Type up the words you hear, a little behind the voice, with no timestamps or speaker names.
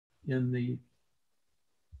in the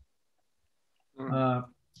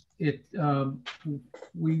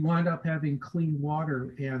we wound up having clean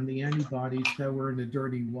water, and the antibodies that were in the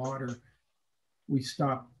dirty water, we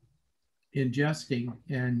stopped ingesting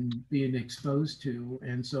and being exposed to.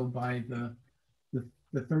 And so by the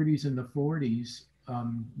 30s and the 40s,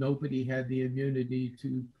 nobody had the immunity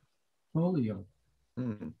to polio.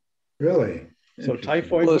 Really? So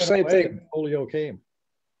typhoid went away and polio came.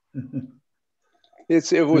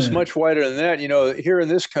 It was much wider than that. You know, here in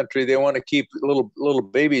this country, they want to keep little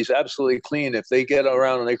babies absolutely clean. If they get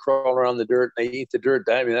around and they crawl around the dirt and they eat the dirt,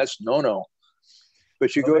 I mean, that's no.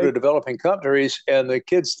 But you go to developing countries and the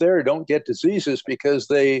kids there don't get diseases because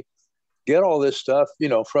they get all this stuff, you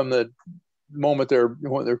know, from the moment they're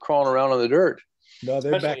crawling around on the dirt. No,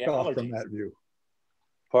 they backed off from that view.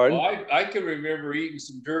 Pardon? Well, I can remember eating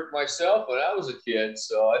some dirt myself when I was a kid,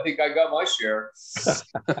 so I think I got my share.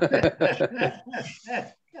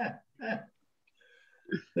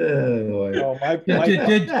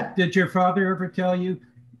 Did your father ever tell you,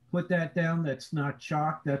 put that down, that's not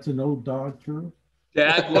chalk, that's an old dog true?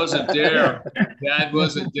 Dad wasn't there. Dad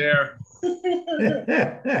wasn't there.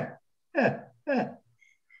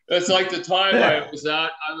 That's like the time I was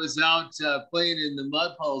out playing in the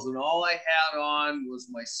mud puddles, and all I had on was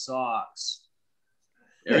my socks.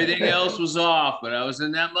 Everything else was off, but I was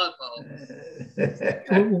in that mud puddle.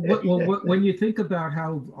 When you think about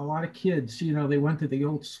how a lot of kids, you know, they went to the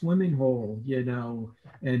old swimming hole, you know,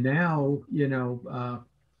 and now, you know,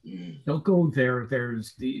 don't go there.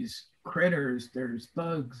 There's these critters, there's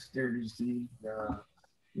bugs, there's the,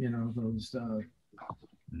 you know, those,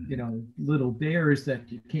 you know, little bears that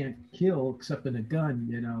you can't kill except in a gun,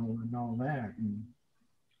 you know, and all that. And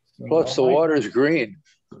so, plus the water's green.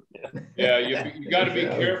 Yeah, you got to be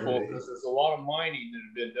careful because there's a lot of mining that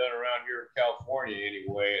has been done around here in California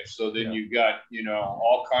anyway. And so then you've got, you know,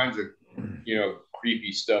 all kinds of, you know,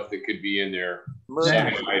 creepy stuff that could be in there,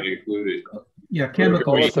 cyanide included. Yeah,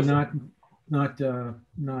 chemicals, not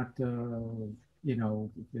you know,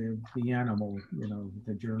 the animal, you know,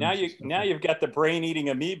 the germs. Now you've got the brain-eating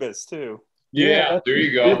amoebas too. Yeah, there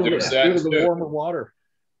you go. There's that too. The warmer water.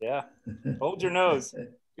 Yeah, hold your nose.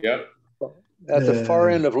 Yep. At the far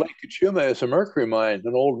end of Lake Cachuma is a mercury mine,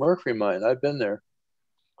 an old mercury mine. I've been there.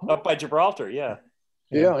 Up by Gibraltar, yeah.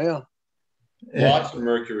 Yeah. Lots of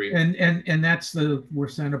mercury. And that's where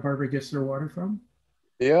Santa Barbara gets their water from?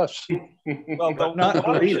 Yes. Well, not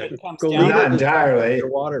entirely.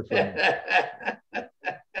 Water from.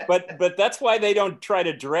 But that's why they don't try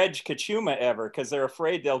to dredge Cachuma ever, because they're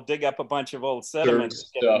afraid they'll dig up a bunch of old sediment.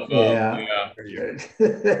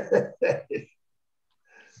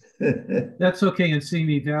 That's okay. In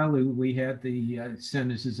Simi Valley, we had the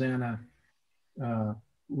Santa Susana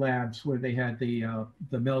labs where they had the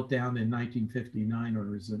meltdown in 1959,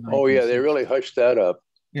 or was it? Oh yeah, they really hushed that up.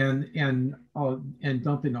 And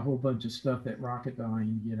dumping a whole bunch of stuff at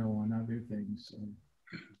Rocketdyne, you know, on other things. So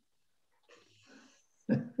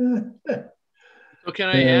can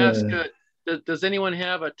I ask, does anyone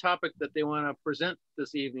have a topic that they want to present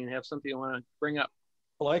this evening? Have something you want to bring up?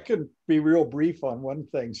 Well, I could be real brief on one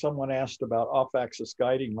thing. Someone asked about off-axis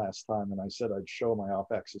guiding last time, and I said I'd show my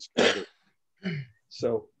off-axis guiding.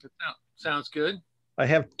 So sounds good. I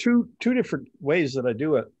have two different ways that I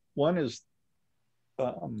do it. One is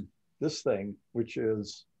this thing, which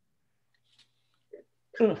is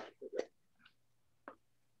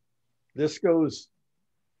this goes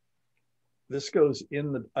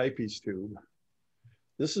in the eyepiece tube.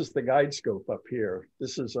 This is the guide scope up here.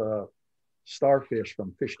 This is a starfish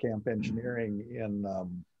from Fish Camp Engineering in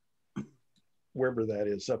wherever that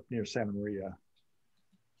is, up near Santa Maria.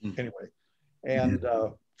 Anyway, and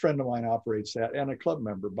a friend of mine operates that, and a club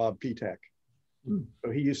member, Bob Petak. So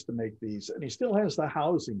he used to make these, and he still has the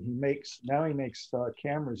housing. He makes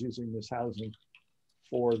cameras using this housing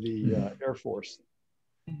for the Air Force.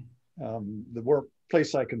 The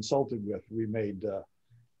place I consulted with, we made,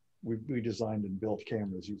 we designed and built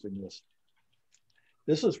cameras using this.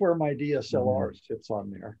 This is where my DSLR sits on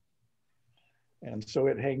there. And so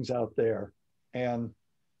it hangs out there. And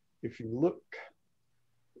if you look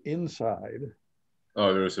inside.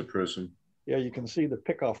 Oh, there's a prism. Yeah, you can see the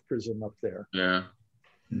pickoff prism up there. Yeah.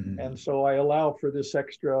 And so I allow for this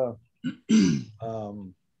extra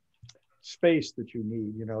space that you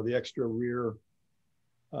need, you know, the extra rear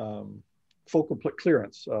focal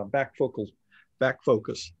clearance, back focus.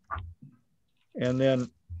 And then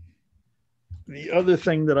the other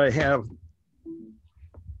thing that I have,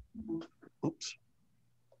 oops,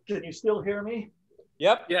 can you still hear me?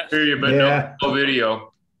 Yep. Yeah. Hear you, but no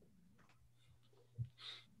video.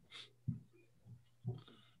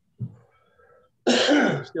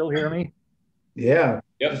 Still hear me? Yeah,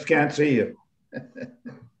 Yep. just can't see you.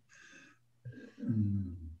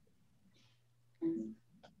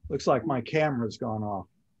 Looks like my camera's gone off.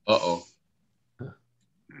 Uh-oh.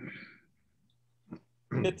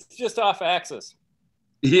 It's just off axis.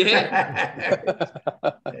 Yeah.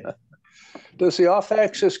 Does the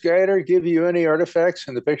off-axis guider give you any artifacts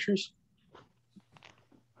in the pictures?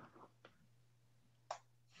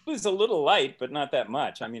 It was a little light, but not that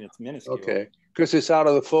much. I mean, it's minuscule. Okay, because it's out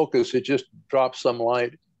of the focus, it just drops some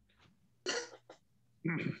light.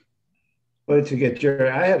 But to get Jerry,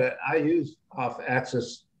 I used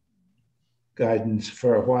off-axis guidance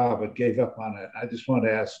for a while, but gave up on it. I just want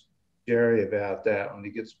to ask Jerry about that when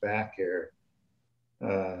he gets back here.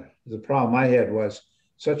 The problem I had was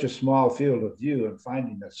such a small field of view and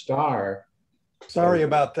finding a star. Sorry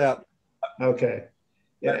about that. Okay.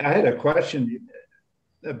 Yeah, I had a question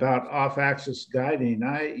about off-axis guiding.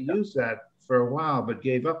 I used that for a while, but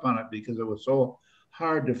gave up on it because it was so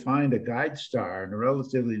hard to find a guide star in a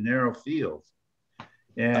relatively narrow field.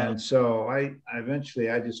 And so I eventually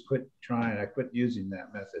just quit trying. I quit using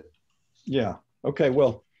that method. Yeah. Okay.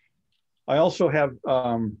 Well, I also have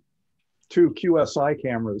 2 QSI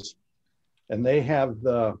cameras, and they have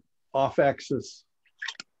the off-axis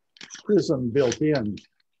prism built in.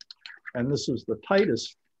 And this is the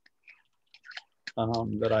tightest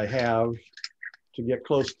that I have to get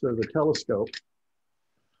close to the telescope.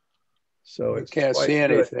 So You it's can't quite see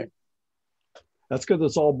good. anything. That's because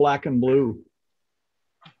it's all black and blue.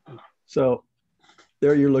 So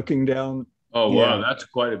there you're looking down. Oh, wow. Yeah. That's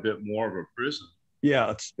quite a bit more of a prism.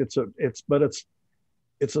 Yeah, it's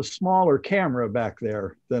a smaller camera back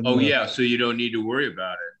there than. Oh, yeah. So you don't need to worry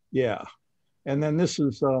about it. Yeah, and then this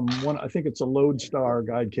is one. I think it's a Lodestar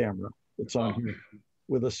guide camera. It's on here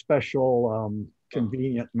with a special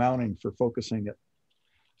convenient mounting for focusing it,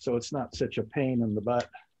 so it's not such a pain in the butt.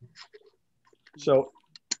 So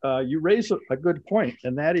you raise a good point,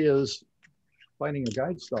 and that is finding a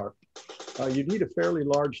guide star. You need a fairly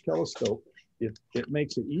large telescope. It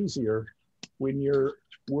makes it easier when you're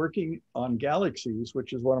working on galaxies,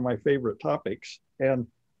 which is one of my favorite topics, and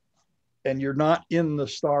you're not in the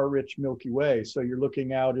star-rich Milky Way, so you're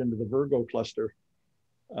looking out into the Virgo cluster.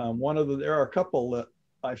 There are a couple that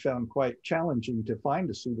I found quite challenging to find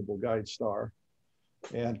a suitable guide star,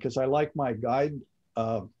 and because I like my guide,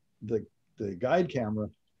 the guide camera,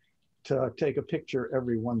 to take a picture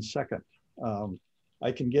every 1 second.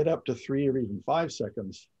 I can get up to 3 or even 5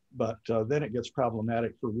 seconds, but then it gets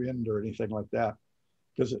problematic for wind or anything like that,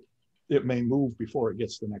 because it may move before it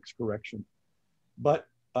gets the next correction. But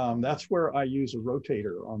that's where I use a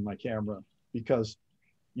rotator on my camera, because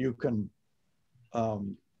you can,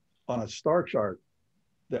 on a star chart,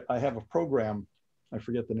 that I have a program, I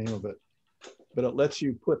forget the name of it, but it lets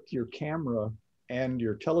you put your camera and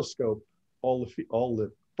your telescope, all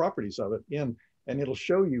the properties of it in, and it'll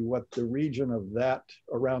show you what the region of that,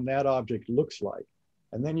 around that object looks like.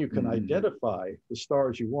 And then you can identify the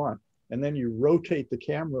stars you want, and then you rotate the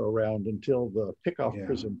camera around until the pickoff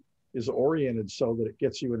prism is oriented so that it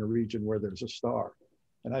gets you in a region where there's a star.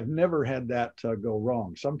 And I've never had that go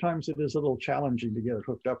wrong. Sometimes it is a little challenging to get it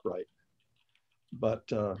hooked up right, but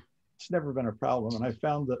it's never been a problem. And I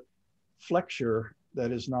found that flexure,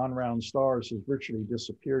 that is non-round stars, has virtually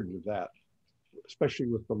disappeared with that, especially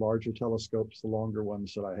with the larger telescopes, the longer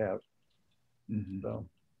ones that I have. So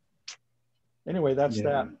anyway, that's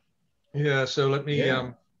that. Yeah, so let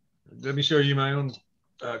me show you my own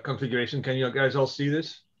configuration. Can you guys all see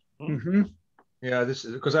this? Yeah, this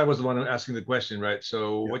is because I was the one asking the question, right?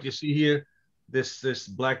 So what you see here, this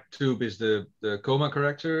black tube is the coma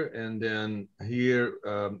corrector, and then here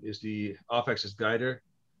is the off-axis guider,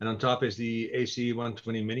 and on top is the AC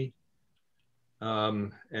 120 mini.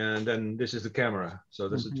 And then this is the camera. So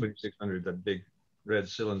this is 2600, that big red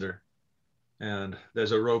cylinder. And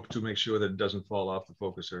there's a rope to make sure that it doesn't fall off the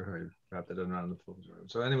focuser. I wrapped it around the focuser.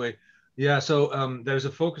 So anyway, yeah, so there's a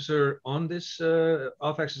focuser on this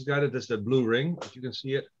off-axis guider. That's the blue ring. If you can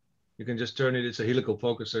see it, you can just turn it. It's a helical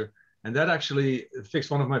focuser. And that actually fixed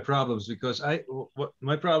one of my problems, because part of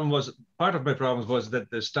my problem was that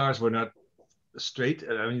the stars were not straight.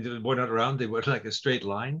 I mean, they were not round. They were like a straight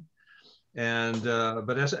line. And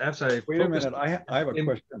but as I wait a minute, I have a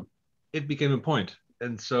question. It became a point,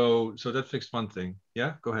 and so that fixed one thing.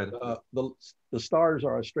 Yeah, go ahead. The stars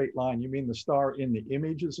are a straight line. You mean the star in the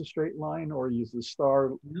image is a straight line, or is the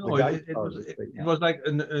star? No, it was like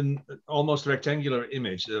an almost rectangular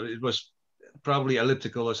image. It was probably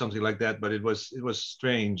elliptical or something like that, but it was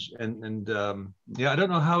strange, and yeah, I don't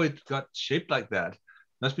know how it got shaped like that.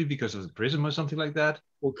 Must be because of the prism or something like that.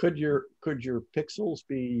 Well, could your pixels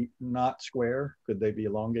be not square? Could they be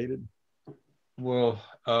elongated? Well,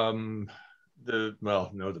 no,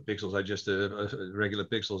 the pixels are just regular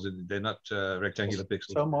pixels. They're not rectangular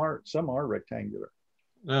pixels. Some are rectangular.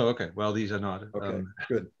 Oh, okay. Well, these are not. Okay,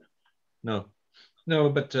 good. No,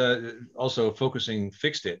 but also focusing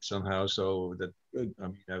fixed it somehow, so that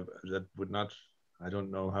that would not. I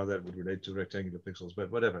don't know how that would relate to rectangular pixels,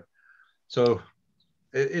 but whatever. So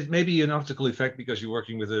it may be an optical effect because you're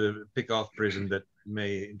working with a pick-off prism that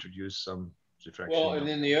may introduce some diffraction. Well, and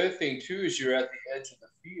then the other thing too is you're at the edge of the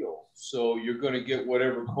field, so you're going to get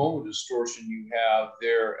whatever coma distortion you have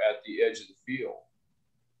there at the edge of the field.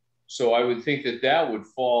 So I would think that would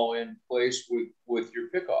fall in place with your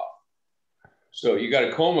pick-off. So you got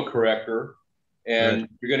a coma corrector, and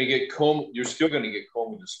you're going to get coma. You're still going to get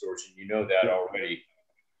coma distortion. You know that already.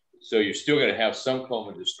 So you're still going to have some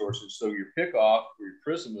coma distortion. So your pick-off or your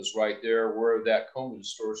prism is right there where that coma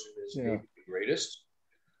distortion is maybe the greatest.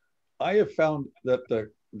 I have found that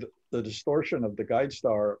the distortion of the guide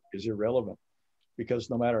star is irrelevant, because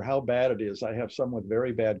no matter how bad it is, I have some with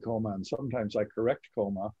very bad coma, and sometimes I correct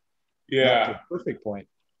coma. Not to a perfect point,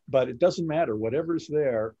 but it doesn't matter. Whatever's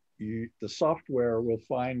there, the software will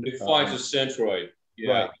find. It finds a centroid.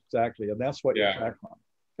 Yeah, right, exactly, and that's what you track on.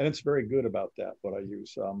 And it's very good about that. What I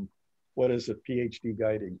use, what is it? PhD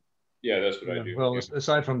guiding. Yeah, that's what I do. Well,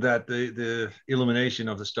 aside from that, the illumination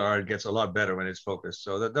of the star gets a lot better when it's focused.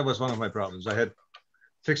 So that was one of my problems. I had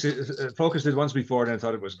focused it once before, and I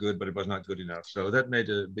thought it was good, but it was not good enough. So that made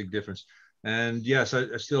a big difference. And yes,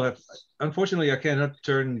 I still have, unfortunately, I cannot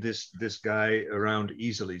turn this guy around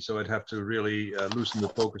easily. So I'd have to really loosen the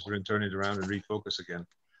focuser and turn it around and refocus again.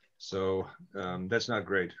 So that's not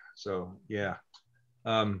great. So yeah.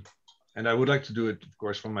 And I would like to do it, of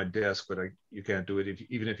course, from my desk, but you can't do it.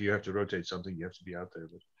 Even if you have to rotate something, you have to be out there.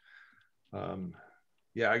 But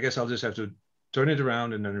yeah, I guess I'll just have to turn it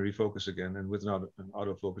around and then refocus again. And with an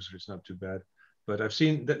autofocuser, it's not too bad. But I've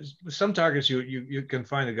seen that with some targets you can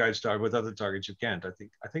find a guide star. With other targets you can't. I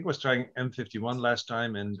think I was trying M51 last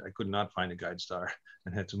time, and I could not find a guide star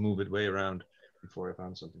and had to move it way around before I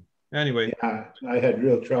found something. Anyway, yeah, I had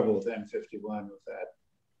real trouble with M51 with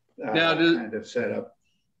that kind of setup.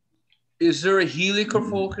 Is there a helical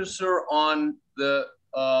focuser on the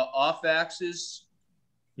off-axis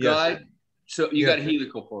guide? So you got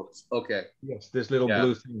helical focus. Okay. Yes, this little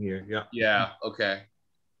blue thing here. Yeah. Yeah. Okay.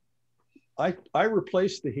 I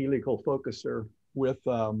replaced the helical focuser with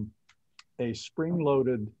a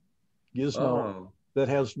spring-loaded gizmo that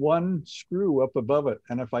has one screw up above it,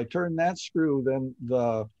 and if I turn that screw, then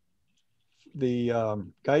the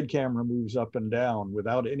guide camera moves up and down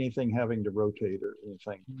without anything having to rotate or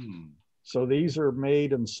anything. So these are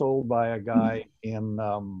made and sold by a guy in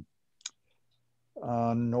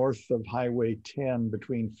north of Highway 10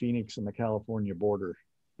 between Phoenix and the California border.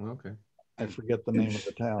 Okay. I forget the name of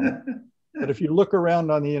the town. But if you look around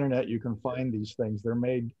on the internet, you can find these things. They're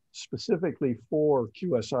made specifically for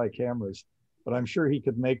QSI cameras, but I'm sure he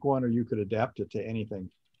could make one, or you could adapt it to anything.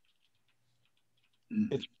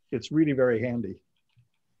 It's really very handy.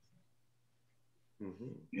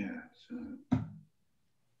 Yeah.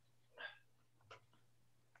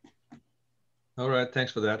 All right.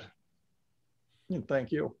 Thanks for that.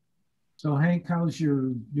 Thank you. So Hank, how's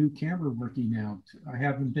your new camera working out? I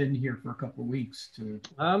haven't been here for a couple of weeks to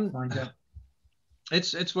find out.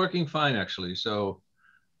 It's working fine, actually. So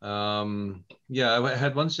yeah, I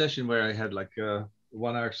had one session where I had like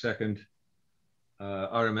 1 arc-second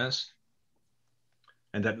RMS,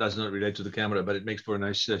 and that does not relate to the camera, but it makes for a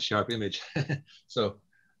nice sharp image. So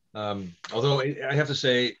although I have to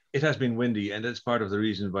say it has been windy, and that's part of the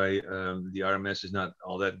reason why the RMS is not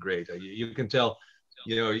all that great. You can tell,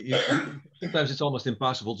 sometimes it's almost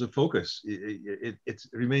impossible to focus. It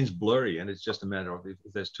remains blurry, and it's just a matter of if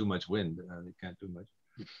there's too much wind, you can't do much.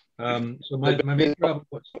 So my main problem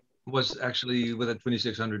was actually with a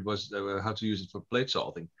 2600 was how to use it for plate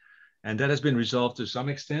solving. And that has been resolved to some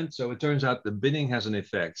extent. So it turns out the binning has an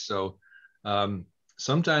effect. So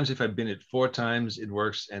sometimes if I bin it 4 times, it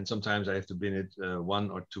works. And sometimes I have to bin it 1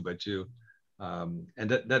 or 2 by 2. And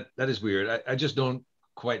that is weird. I just don't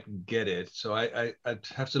quite get it. So I'd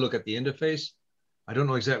have to look at the interface. I don't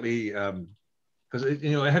know exactly, because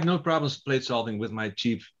I have no problems plate solving with my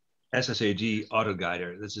cheap SSAG auto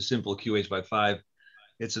guider. That's a simple QH by 5.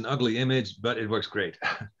 It's an ugly image, but it works great.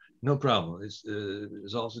 No problem. It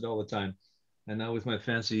resolves it all the time. And now with my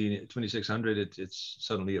fancy 2600, it's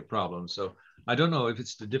suddenly a problem. So I don't know if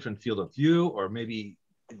it's the different field of view, or maybe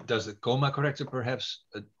does the coma corrector perhaps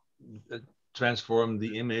transform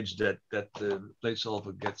the image that the plate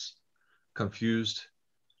solver gets confused.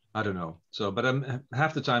 I don't know. So, but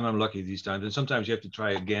half the time I'm lucky these times, and sometimes you have to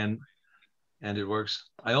try again, and it works.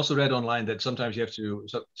 I also read online that sometimes you have to.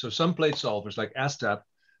 So some plate solvers like ASTAP,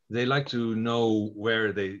 they like to know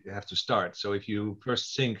where they have to start. So if you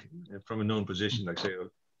first sync from a known position, like say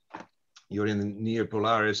you're in the near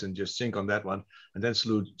Polaris and just sync on that one, and then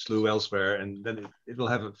slew elsewhere, and then it will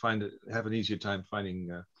have an easier time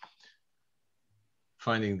finding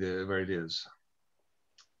where it is.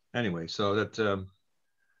 Anyway, so that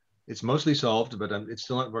it's mostly solved, but it's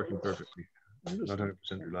still not working perfectly. Not 100%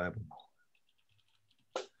 reliable.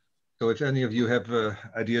 So if any of you have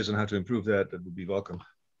ideas on how to improve that, that would be welcome.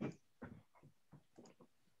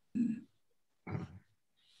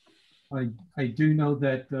 I do know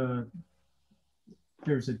that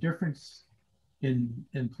there's a difference in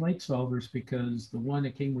plate solvers, because the one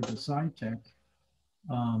that came with the SciTech,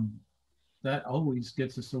 that always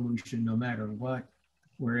gets a solution no matter what.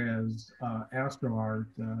 Whereas AstroArt,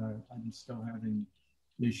 I'm still having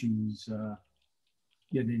issues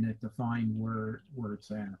getting it to find where it's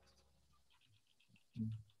at.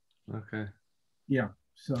 Okay. Yeah,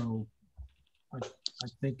 so I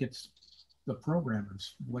think it's the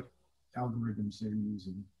programmers, what algorithms they're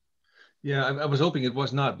using. Yeah, I was hoping it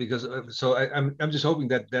was not, because I'm just hoping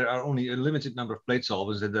that there are only a limited number of plate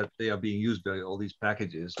solvers and that they are being used by all these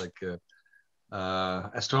packages. Like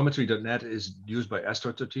astrometry.net is used by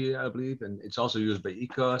AstroTortilla, I believe, and it's also used by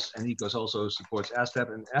ECOS, and ECOS also supports ASTAP,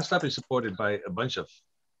 and ASTAP is supported by a bunch of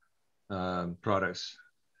products.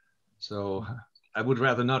 So I would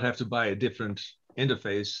rather not have to buy a different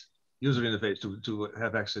interface, user interface, to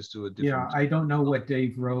have access to a different. Yeah, I don't know what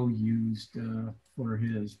Dave Rowe used for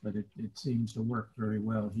his, but it seems to work very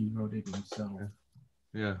well. He wrote it himself.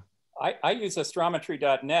 Yeah. I use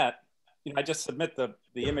astrometry.net. You know, I just submit the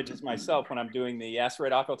images myself when I'm doing the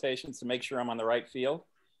asteroid occultations to make sure I'm on the right field.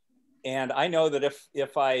 And I know that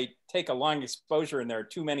if I take a long exposure and there are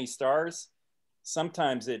too many stars,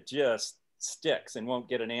 sometimes it just sticks and won't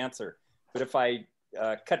get an answer. But if I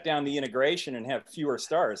cut down the integration and have fewer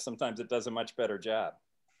stars, sometimes it does a much better job.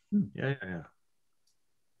 Yeah.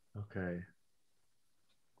 Okay.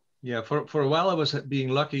 Yeah, for a while I was being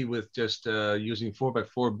lucky with just using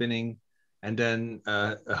 4x4 binning, and then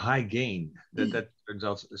a high gain. That turns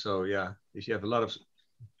out. So yeah, if you have a lot of,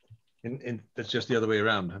 that's just the other way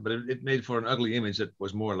around. But it made for an ugly image that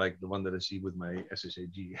was more like the one that I see with my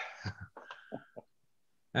SSAG.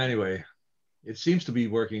 Anyway, it seems to be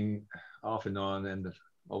working off and on, and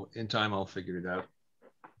in time I'll figure it out.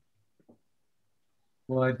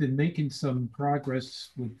 Well, I've been making some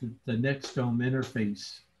progress with the NextDome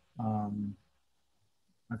interface.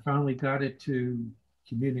 I finally got it to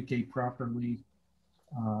communicate properly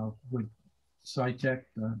with SciTech,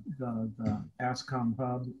 the ASCOM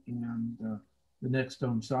hub, and the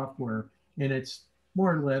NextDome software, and it's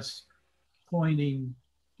more or less pointing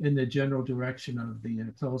in the general direction of the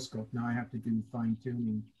telescope. Now I have to do fine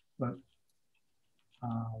tuning, but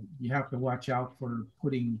you have to watch out for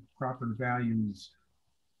putting proper values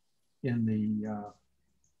in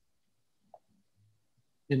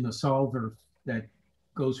the solver that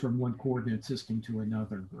goes from one coordinate system to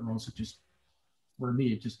another, or else it just, for me,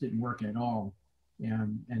 it just didn't work at all.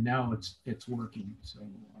 And now it's working. So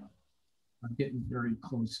I'm getting very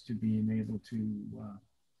close to being able to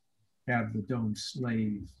have the dome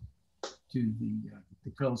slave to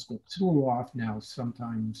the telescope. It's a little off now.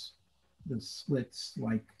 Sometimes the slits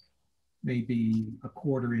like maybe a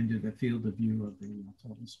quarter into the field of view of the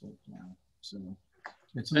telescope now. So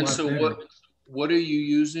it's a lot better. What are you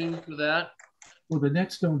using for that? Well, the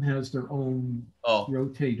NextDome has their own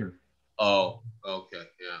rotator. Oh, okay,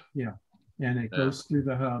 yeah. Yeah, and it goes through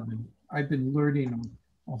the hub. And I've been learning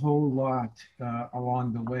a whole lot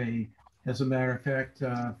along the way. As a matter of fact,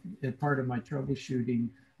 as part of my troubleshooting,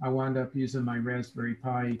 I wound up using my Raspberry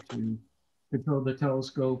Pi to control the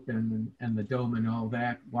telescope and the dome and all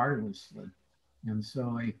that wirelessly. And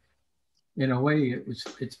so in a way,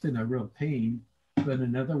 it's been a real pain, but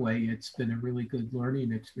another way, it's been a really good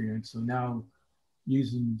learning experience. So now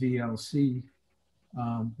using VLC,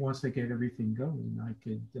 once I get everything going, I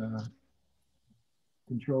could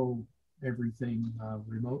control everything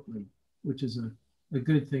remotely, which is a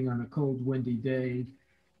good thing on a cold, windy day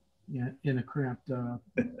in a cramped dome.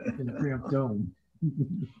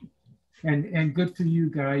 And good for you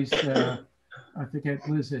guys. I forget,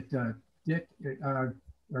 was it Dick?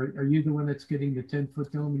 Are you the one that's getting the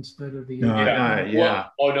 10-foot dome instead of the? Yeah.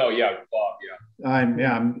 Well, oh no, yeah, Bob,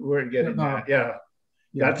 yeah. We're getting that. Yeah,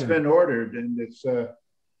 that's been ordered, and it's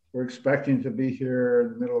we're expecting to be here in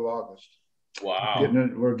the middle of August. Wow.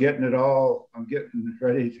 We're getting it all. I'm getting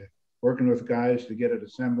ready to working with guys to get it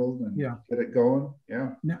assembled and get it going.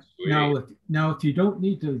 Yeah. Now, if you don't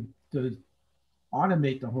need to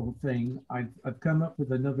automate the whole thing, I've come up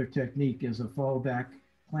with another technique as a fallback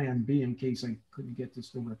plan B in case I couldn't get this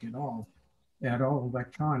to work at all. At All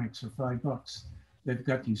Electronics for $5. They've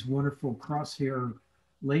got these wonderful crosshair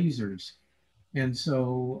lasers. And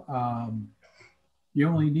so you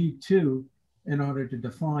only need 2 in order to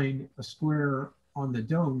define a square on the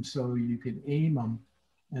dome, so you can aim them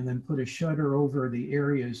and then put a shutter over the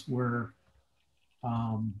areas where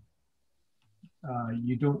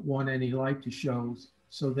you don't want any light to show,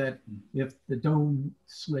 so that if the dome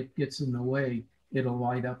slit gets in the way, it'll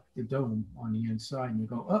light up the dome on the inside and you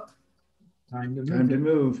go, oh, time to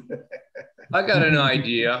move. I got an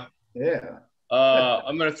idea. Yeah.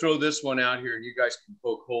 I'm going to throw this one out here and you guys can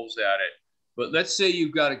poke holes at it. But let's say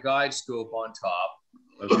you've got a guide scope on top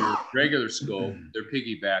of your regular scope. They're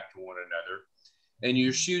piggyback to one another. And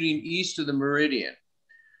you're shooting east of the meridian.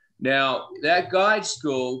 Now, that guide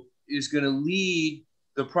scope is going to lead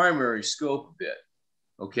the primary scope a bit.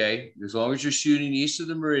 Okay? As long as you're shooting east of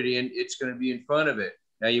the meridian, it's going to be in front of it.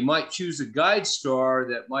 Now, you might choose a guide star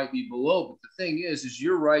that might be below. But the thing is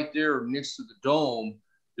you're right there next to the dome.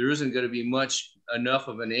 There isn't going to be enough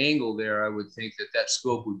of an angle there, I would think, that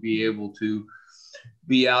scope would be able to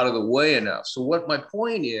be out of the way enough. So what my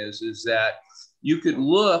point is that you could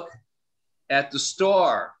look at the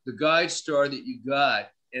star, the guide star that you got,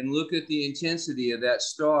 and look at the intensity of that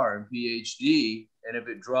star in PHD. And if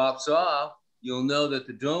it drops off, you'll know that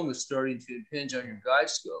the dome is starting to impinge on your guide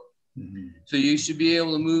scope. Mm-hmm. So you should be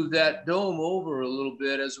able to move that dome over a little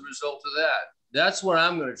bit as a result of that. That's what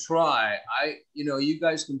I'm going to try. You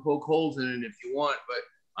guys can poke holes in it if you want, but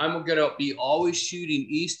I'm going to be always shooting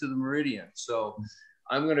east of the meridian. So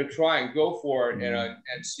I'm going to try and go for it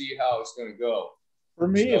and see how it's going to go. For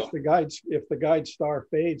me, if the guide star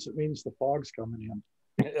fades, it means the fog's coming in.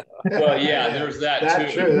 Well, yeah, there's that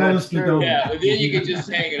too. That's true. Yeah, but then you can just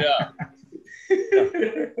hang it up.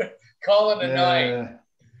 Call it a night.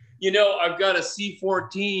 I've got a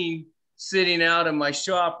C-14 sitting out in my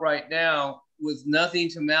shop right now with nothing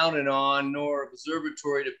to mount it on, nor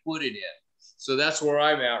observatory to put it in. So that's where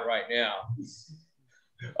I'm at right now.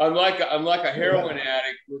 I'm like a heroin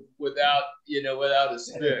addict without a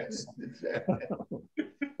fix.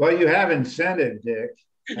 Well, you have incentive, Dick.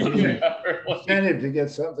 Incentive to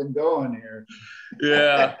get something going here.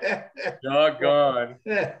 Yeah, doggone.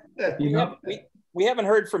 We haven't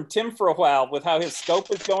heard from Tim for a while with how his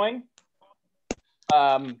scope is going.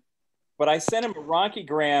 But I sent him a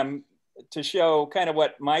Ronchi-gram to show kind of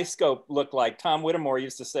what my scope looked like. Tom Whittemore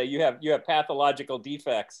used to say, you have pathological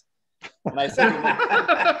defects. And I said,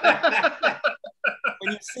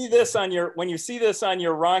 when you see this on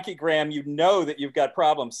your Ronchi-gram, you know that you've got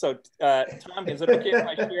problems. So Tom, is it okay if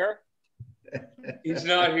I share? He's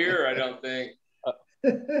not here, I don't think.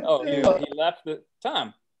 He left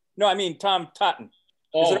Tom. No, I mean Tom Totten.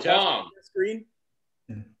 Oh, Tom. Screen?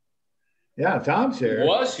 Yeah, Tom's here. He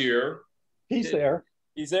was here. He's there.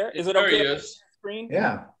 He's there. Is it there okay? He is. Screen?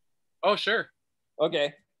 Yeah. Oh, sure.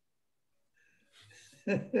 Okay.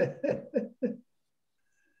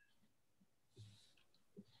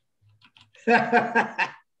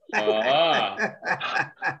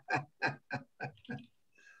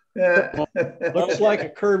 Looks like a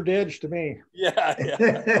curved edge to me.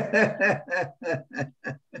 Yeah.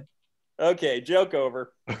 Okay, joke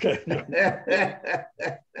over. Okay.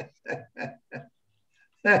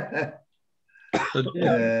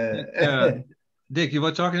 Dick, you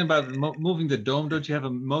were talking about moving the dome. Don't you have a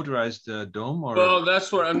motorized dome? Or? Well,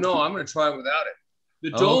 that's what I'm going to try without it.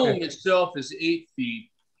 The dome itself is 8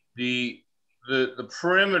 feet. The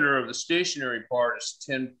perimeter of the stationary part is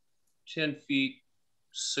 10 feet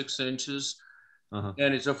 6 inches.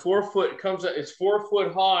 And it's a 4 foot. It's 4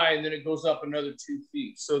 foot high, and then it goes up another 2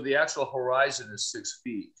 feet. So the actual horizon is 6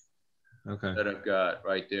 feet. Okay. That I've got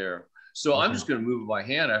right there. So I'm just going to move it by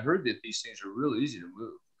hand. I heard that these things are really easy to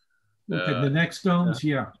move. Okay, the next domes,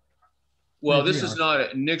 Well, this is not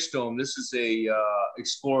a Nix dome. This is a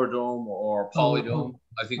Explorer dome or Polydome.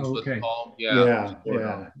 I think it's what they call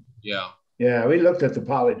them. Yeah, we looked at the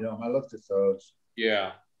Polydome. I looked at those.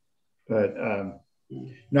 Yeah. But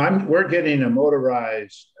no, we're getting a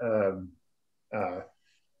motorized a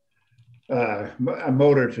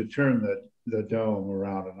motor to turn the dome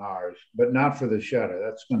around on ours, but not for the shutter.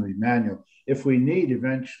 That's going to be manual. If we need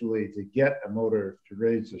eventually to get a motor to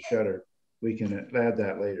raise the shutter, we can add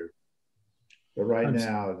that later. But right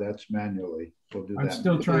now, that's manually. We'll do that. I'm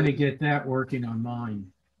still trying to get that working on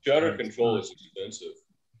mine. Shutter control is expensive.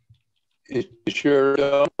 It's your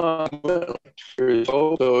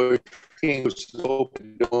also working with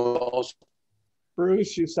open also.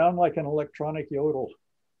 Bruce, you sound like an electronic yodel.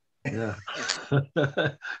 Yeah.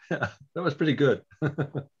 Yeah, that was pretty good.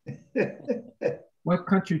 What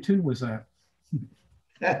country tune was that?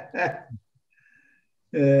 I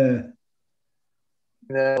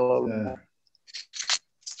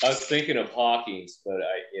was thinking of Hawkins, but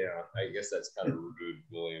I guess that's kind of rude,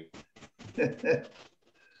 William.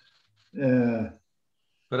 Yeah.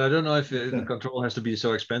 But I don't know if the control has to be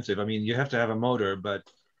so expensive. I mean, you have to have a motor, but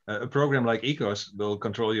a program like ECOS will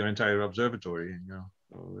control your entire observatory, you know,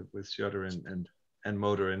 with shutter and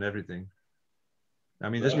motor and everything. I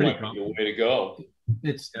mean, that's pretty cool. The way to go.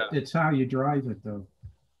 It's how you drive it, though.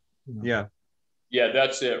 You know. Yeah. Yeah,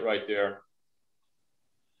 that's it right there.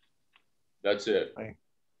 That's it.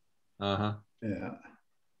 Uh-huh. Yeah.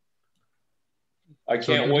 I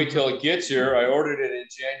can't wait till it gets here. I ordered it in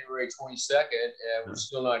January 22nd, and we're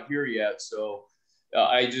still not here yet. So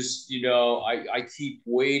I just, I keep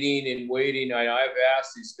waiting and waiting. I've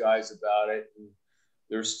asked these guys about it, and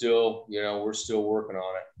they're still, we're still working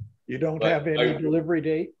on it. You don't have any delivery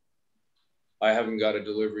date? I haven't got a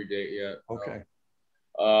delivery date yet. Okay.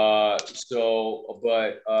 No.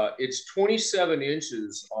 It's 27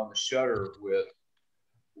 inches on the shutter width,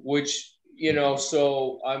 which,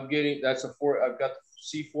 so I'm getting, I've got the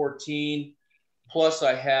C14, plus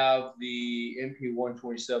I have the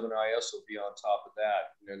MP127 ISOB on top of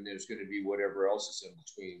that. And then there's going to be whatever else is in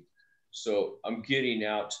between. So I'm getting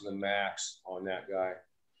out to the max on that guy.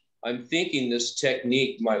 I'm thinking this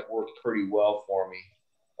technique might work pretty well for me.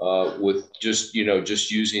 With just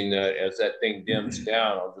using that as that thing dims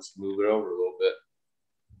down, I'll just move it over a little bit.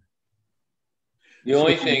 The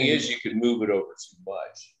only thing is you could move it over too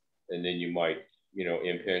much, and then you might,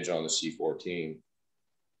 impinge on the C14.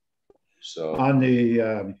 So on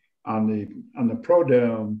the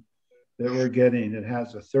Pro-Dome that we're getting, it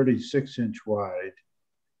has a 36-inch wide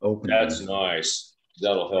opening. That's nice.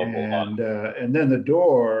 That'll help a lot. And then the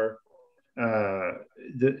door,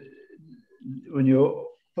 when you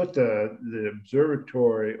put the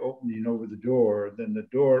observatory opening over the door, then the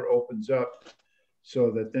door opens up so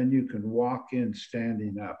that then you can walk in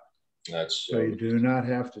standing up. So you do not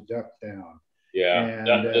have to duck down. Yeah, and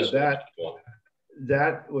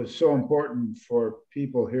that was so important for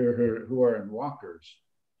people here who are in walkers.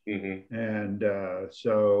 Mm-hmm. And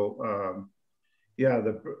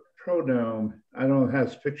the Pro-Dome, I don't know, it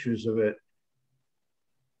has pictures of it.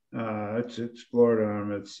 It's explored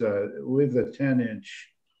arm. It's with the 10-inch.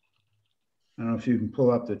 I don't know if you can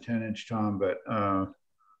pull up the 10-inch, Tom, but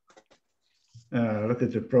look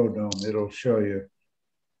at the Pro-Dome. It'll show you.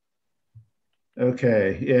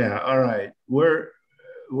 Okay, yeah, all right. We're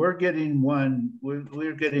getting one.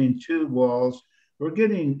 We're getting two walls. We're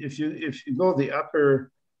getting, if you go the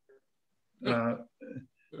upper.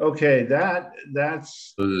 Okay,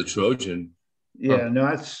 that's the Trojan. Yeah, no,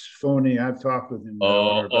 that's phony. I've talked with him.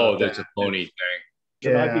 That's a phony thing.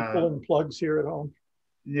 Should I be pulling plugs here at home?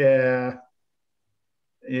 Yeah.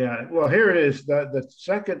 Well, here it is. The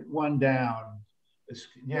second one down.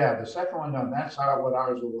 The second one down. That's what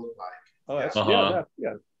ours will look like. Oh, that's,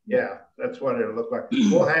 yeah, that's what it'll look like.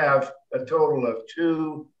 We'll have a total of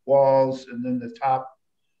two walls, and then the top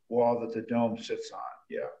wall that the dome sits on.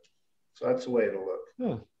 Yeah, so that's the way it'll look.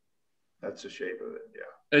 Huh. That's the shape of it.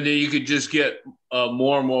 Yeah. And then you could just get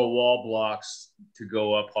more and more wall blocks to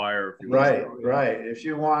go up higher. If you want. Right. If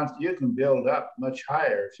you want, you can build up much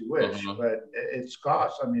higher if you wish, but it's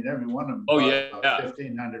cost. I mean, every one of them.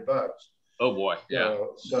 $1,500. Oh boy, yeah.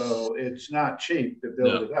 So it's not cheap to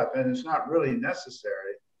build it up, and it's not really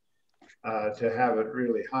necessary to have it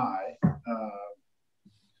really high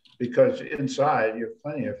because inside you have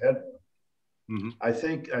plenty of headroom. Mm-hmm. I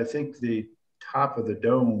think the top of the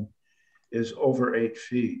dome is over 8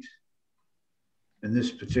 feet in this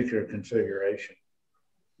particular configuration.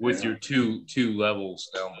 With your two levels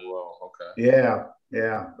down below, okay.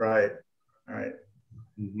 Yeah, right.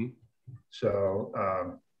 Mm-hmm. So,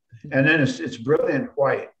 and then it's brilliant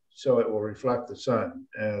white, so it will reflect the sun.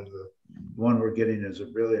 And the one we're getting is a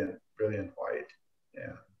brilliant white.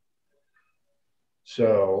 Yeah.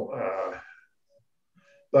 So,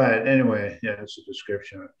 but anyway, it's a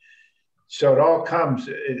description. So it all comes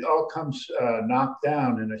knocked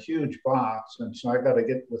down in a huge box, and so I got to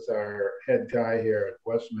get with our head guy here at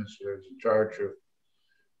Westminster, who's in charge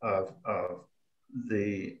of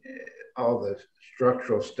all the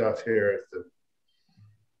structural stuff here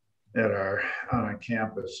on our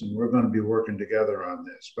campus, and we're going to be working together on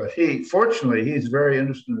this. But fortunately, he's very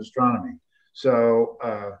interested in astronomy. So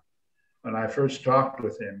when I first talked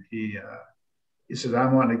with him, he said, I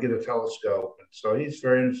want to get a telescope. And so he's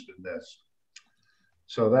very interested in this.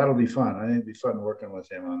 So that'll be fun. I think it'll be fun working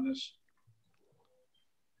with him on this.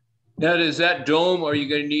 Now, is that dome, are you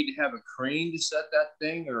going to need to have a crane to set that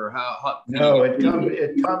thing, or how No,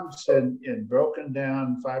 it comes in broken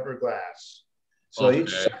down fiberglass. So okay.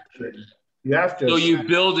 each section, you have to. So you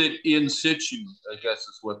build it in situ, I guess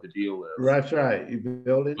is what the deal is. That's right. You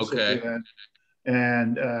build it in situ,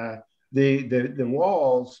 and the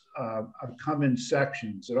walls come in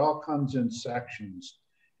sections. It all comes in sections,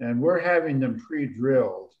 and we're having them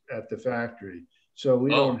pre-drilled at the factory. So we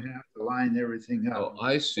don't have to line everything up. Oh,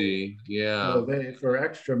 I see. Yeah. So for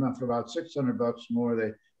extra month, for about $600 more,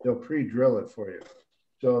 they'll pre-drill it for you.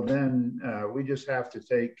 So then we just have to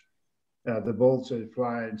take the bolts that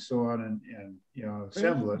apply and so on, and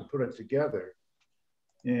assemble it, put it together,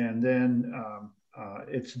 and then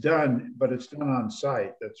it's done. But it's done on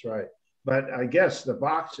site. That's right. But I guess the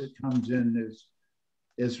box it comes in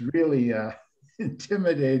is really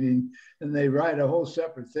intimidating, and they write a whole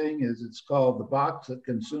separate thing. It's called the box that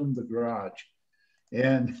consumed the garage,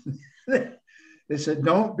 and they said,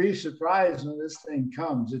 don't be surprised when this thing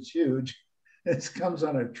comes. It's huge. It comes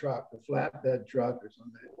on a truck, a flatbed truck or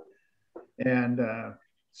something, and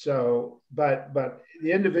but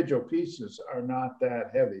the individual pieces are not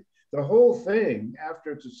that heavy. The whole thing,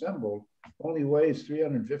 after it's assembled, only weighs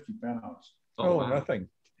 350 pounds. Oh, wow. Nothing.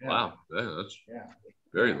 Yeah. Wow, that's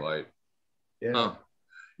very light. Yeah. Huh.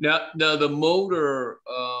 Now the motor,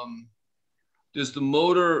 is the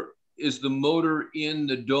motor in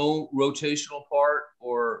the dome rotational part,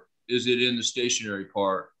 or is it in the stationary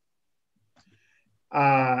part?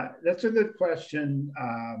 That's a good question.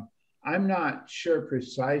 I'm not sure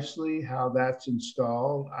precisely how that's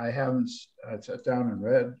installed. I haven't sat down and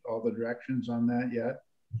read all the directions on that yet.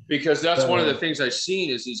 Because that's one of the things I've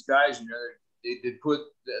seen is these guys, they put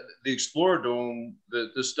the Explorer Dome,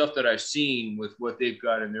 the stuff that I've seen with what they've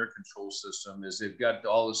got in their control system is they've got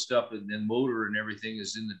all the stuff, and then motor and everything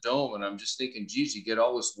is in the dome. And I'm just thinking, geez, you get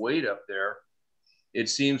all this weight up there. It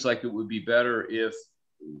seems like it would be better if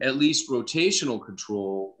at least rotational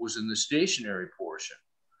control was in the stationary portion,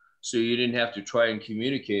 so you didn't have to try and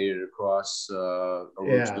communicate it across a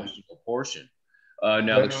rotational portion.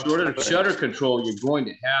 Now the shutter control, you're going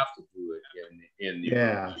to have to do it in the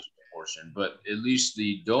rotational portion, but at least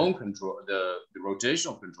the dome control, the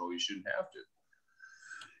rotational control, you shouldn't have to.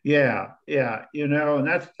 Yeah, and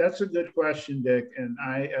that's a good question, Dick, and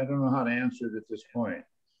I don't know how to answer it at this point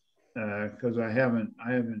because I haven't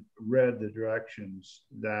read the directions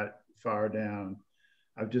that far down.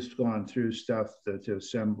 I've just gone through stuff to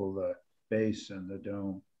assemble the base and the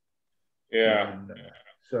dome. Yeah. And,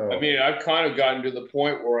 so I mean, I've kind of gotten to the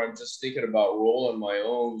point where I'm just thinking about rolling my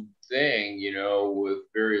own thing, with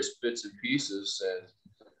various bits and pieces,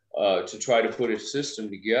 and to try to put a system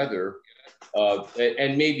together,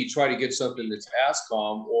 and maybe try to get something that's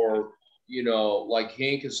ASCOM or like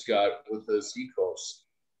HenkA's got with the Seacoast.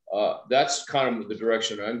 That's kind of the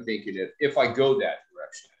direction I'm thinking if I go that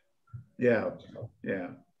direction.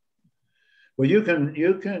 Yeah. Well, you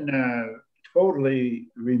can totally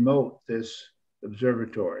remote this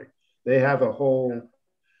observatory. They have a whole,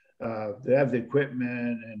 they have the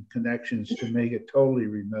equipment and connections to make it totally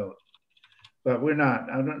remote. But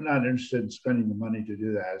I'm not interested in spending the money to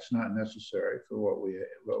do that. It's not necessary for what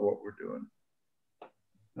we're doing.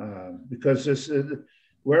 Because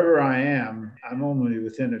wherever I am, I'm only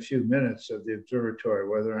within a few minutes of the observatory,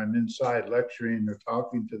 whether I'm inside lecturing or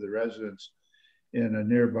talking to the residents in a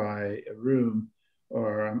nearby room,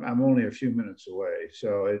 or I'm only a few minutes away.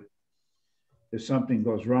 So if something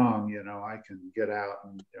goes wrong, I can get out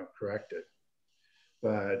and correct it.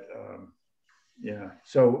 But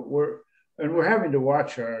so we're having to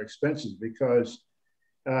watch our expenses because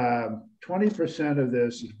 20% of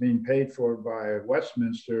this is being paid for by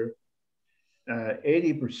Westminster.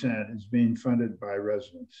 80% is being funded by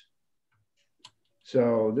residents.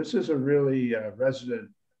 So this is a really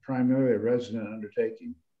primarily a resident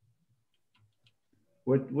undertaking,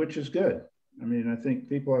 which is good. I mean, I think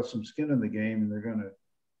people have some skin in the game, and they're going to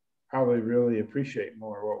probably really appreciate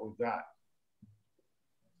more what we've got.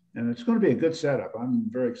 And it's going to be a good setup. I'm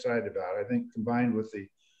very excited about it. I think combined with the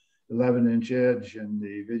 11-inch edge and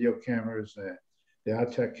the video cameras, the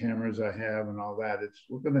high-tech cameras I have and all that,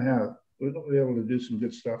 we're going to be able to do some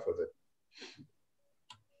good stuff with it.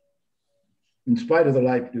 In spite of the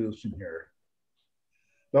light pollution here.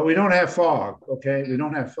 But we don't have fog, okay? We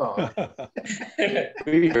don't have fog.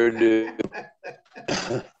 We heard it.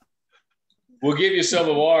 We'll give you some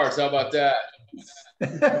of ours. How about that?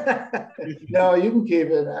 No, you can keep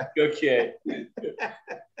it. Okay.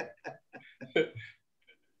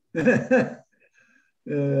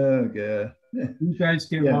 Oh, God. You guys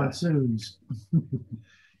get monsoons.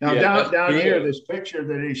 Now down here, this picture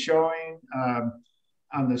that he's showing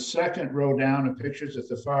on the second row down of pictures at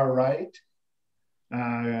the far right.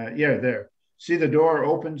 Yeah, there. See the door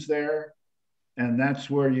opens there, and that's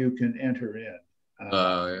where you can enter in.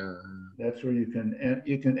 Yeah. That's where you can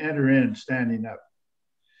enter in standing up,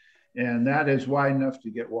 and that is wide enough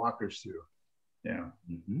to get walkers through. Yeah.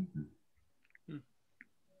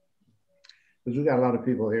 Because we got a lot of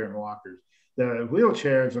people here in walkers. The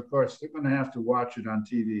wheelchairs, of course, they're going to have to watch it on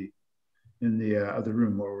TV in the other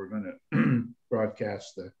room where we're going to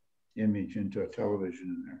broadcast the image into a television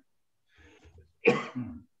in there.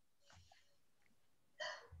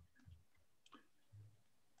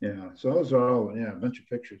 Yeah, so those are all, a bunch of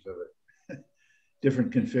pictures of it.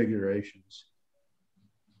 Different configurations.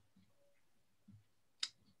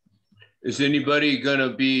 Is anybody going to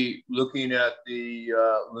be looking at the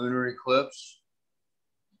lunar eclipse?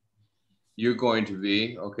 You're going to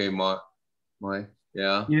be. Okay, Mike.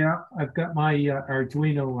 Yeah. Yeah, I've got my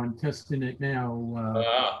Arduino. I'm testing it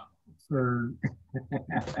now for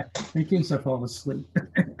in case I fall asleep.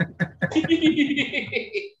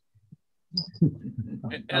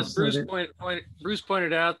 As Bruce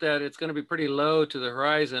pointed out, that it's going to be pretty low to the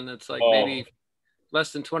horizon. It's like maybe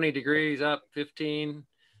less than 20 degrees up, 15.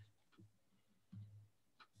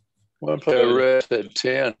 One player read at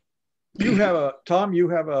 10. You have Tom, you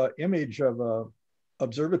have an image of a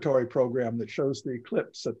observatory program that shows the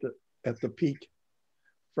eclipse at the peak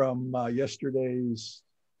from yesterday's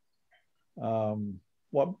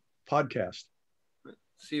podcast. Let's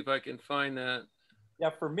see if I can find that. Yeah,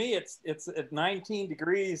 for me, it's at 19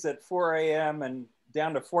 degrees at 4 a.m. and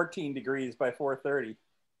down to 14 degrees by 4:30.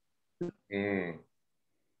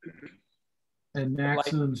 And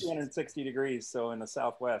maximum like 260 degrees, so in the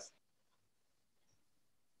southwest.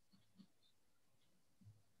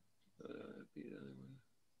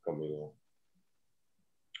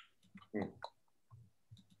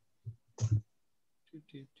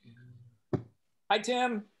 Hi,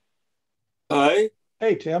 Tim. Hi.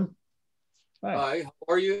 Hey, Tim. Hi. How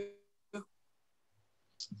are you?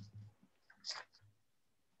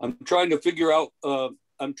 I'm trying to figure out. Tom,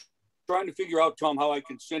 how I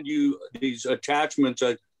can send you these attachments.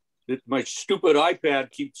 My stupid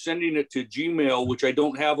iPad keeps sending it to Gmail, which I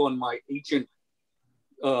don't have on my ancient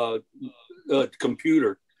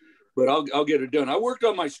computer. But I'll get it done. I worked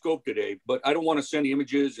on my scope today, but I don't want to send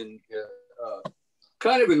images, and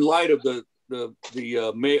kind of in light of the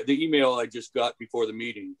email I just got before the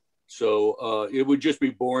meeting. So it would just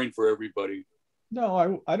be boring for everybody.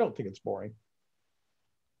 No, I don't think it's boring.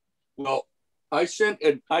 Well, I sent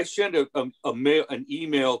an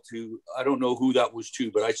email to, I don't know who that was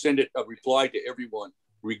to, but I sent a reply to everyone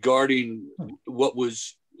regarding what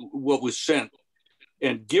was sent,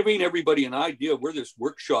 and giving everybody an idea of where this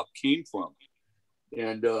workshop came from.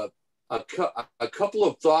 And a couple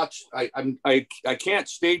of thoughts, I can't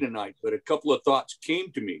stay tonight, but a couple of thoughts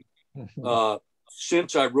came to me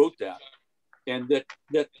since I wrote that. And that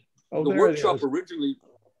the workshop originally.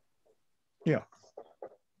 Yeah.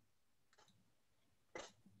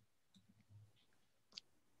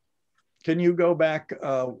 Can you go back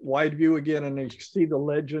wide view again, and you see the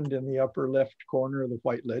legend in the upper left corner, the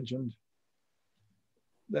white legend?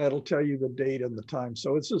 That'll tell you the date and the time.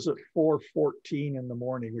 So this is at 4:14 in the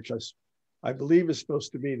morning, which I believe is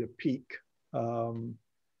supposed to be the peak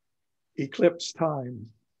eclipse time.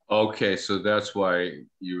 Okay, so that's why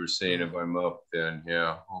you were saying if I'm up then,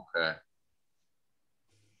 yeah, okay.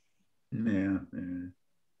 Yeah.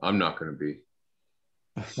 I'm not going to be.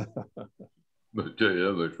 I'll tell you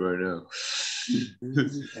that much right now.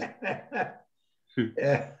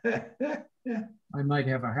 I might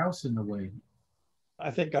have a house in the way. I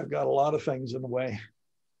think I've got a lot of things in the way.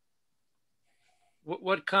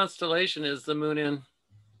 What constellation is the moon in?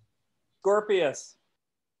 Scorpius.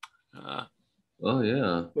 Oh,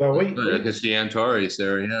 yeah. Well, I can see Antares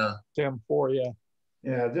there, yeah. Sam 4, yeah.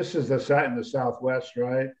 Yeah, this is the site in the southwest,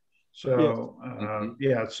 right? So,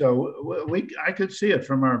 yeah, so I could see it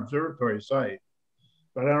from our observatory site,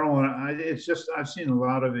 but I don't want to, it's just, I've seen a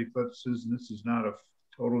lot of eclipses, and this is not a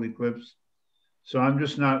total eclipse. So I'm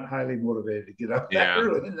just not highly motivated to get up that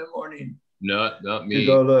early in the morning. Not me. To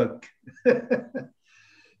go look.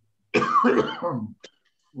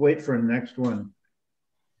 Wait for the next one.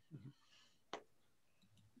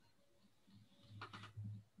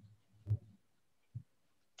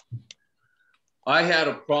 I had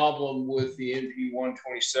a problem with the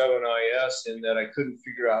NP127IS in that I couldn't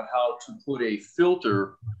figure out how to put a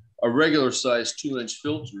filter, a regular size 2-inch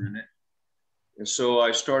filter in it. And so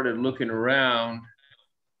I started looking around,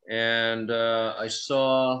 and I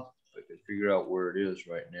saw I can figure out where it is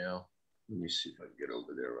right now. Let me see if I can get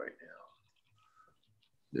over there right now.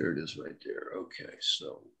 There it is right there. Okay,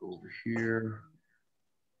 so over here.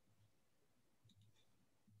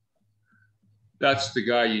 That's the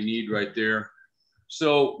guy you need right there.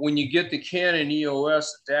 So when you get the Canon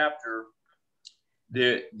EOS adapter,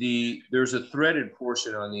 there's a threaded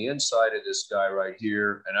portion on the inside of this guy right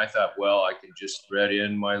here. And I thought, well, I can just thread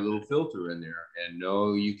in my little filter in there. And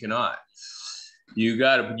no, you cannot. You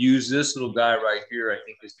got to use this little guy right here, I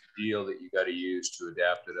think is the deal that you got to use to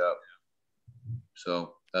adapt it up.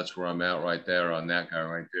 So that's where I'm at right there on that guy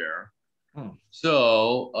right there.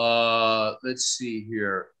 So let's see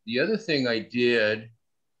here. The other thing I did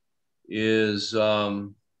is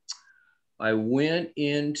I went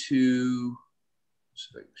into,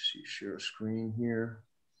 so I can see share a screen here.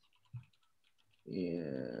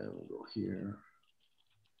 And we'll go here.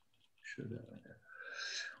 Show that right there.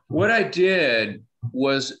 What I did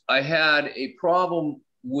was I had a problem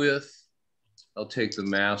with, I'll take the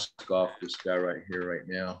mask off this guy right here, right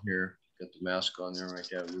now. Here, got the mask on there right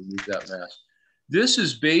now. Remove that mask. This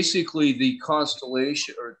is basically the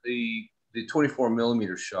constellation or the 24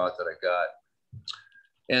 millimeter shot that I got.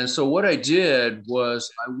 And so what I did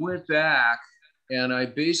was I went back and I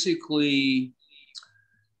basically,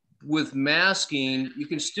 with masking, you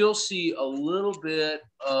can still see a little bit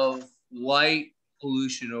of light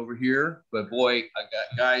pollution over here, but boy, I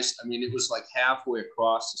got, guys, I mean, it was like halfway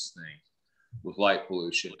across this thing with light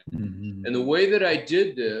pollution. Mm-hmm. And the way that I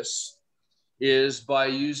did this is by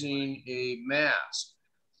using a mask.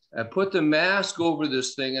 I put the mask over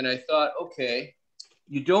this thing and I thought, okay,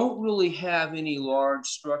 you don't really have any large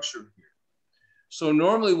structure here. So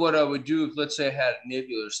normally what I would do, if let's say I had a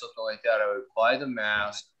nebula or something like that, I would apply the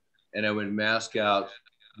mask and I would mask out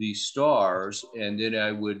these stars, and then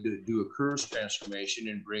I would do a curves transformation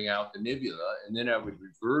and bring out the nebula, and then I would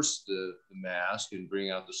reverse the mask and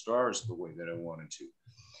bring out the stars the way that I wanted to.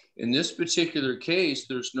 In this particular case,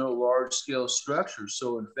 there's no large scale structure.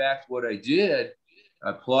 So in fact, what I did,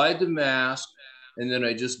 I applied the mask, and then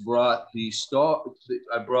I just brought the sky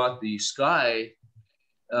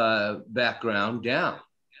background down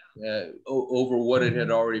over what it had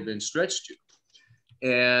already been stretched to.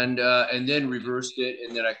 And then reversed it,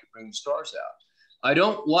 and then I could bring the stars out. I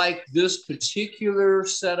don't like this particular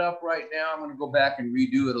setup right now. I'm going to go back and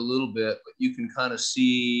redo it a little bit, but you can kind of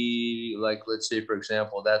see, like, let's say, for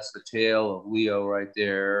example, that's the tail of Leo right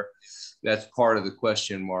there. That's part of the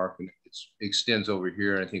question mark, and it extends over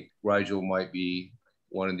here. And I think Rigel might be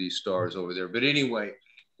one of these stars over there. But anyway,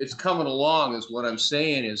 it's coming along, is what I'm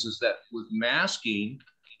saying is that with masking,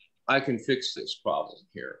 I can fix this problem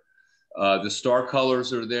here. The star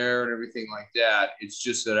colors are there and everything like that. It's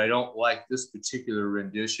just that I don't like this particular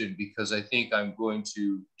rendition because I think I'm going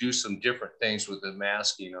to do some different things with the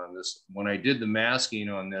masking on this. When I did the masking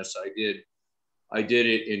on this, I did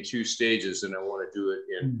it in 2 stages, and I want to do it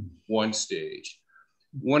in 1 stage.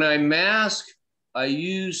 When I mask, I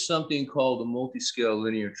use something called a Multiscale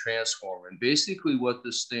Linera Transform. And basically what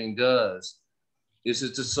this thing does is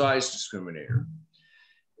it's a size discriminator.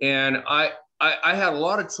 And I had a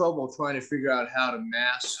lot of trouble trying to figure out how to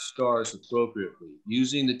mask stars appropriately.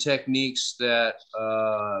 Using the techniques that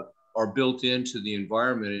are built into the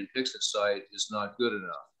environment in PixInsight is not good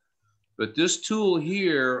enough. But this tool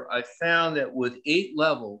here, I found that with 8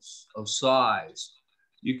 levels of size,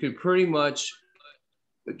 you can pretty much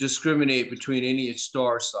discriminate between any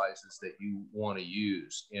star sizes that you want to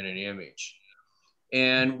use in an image.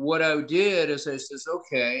 And what I did is I says,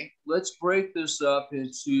 okay, let's break this up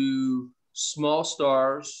into small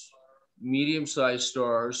stars, medium-sized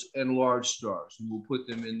stars, and large stars. And we'll put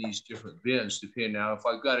them in these different bins depending. Now, if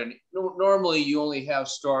I've got normally you only have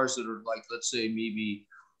stars that are like, let's say maybe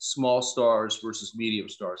small stars versus medium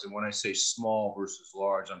stars. And when I say small versus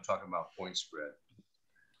large, I'm talking about point spread.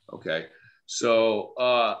 Okay. So,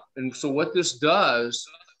 and so what this does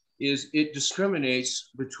is it discriminates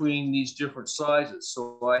between these different sizes.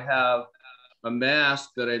 So I have a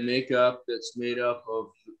mask that I make up that's made up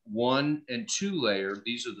of 1 and 2 layer.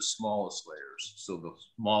 These are the smallest layers. So the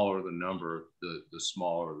smaller the number, the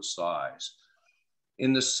smaller the size.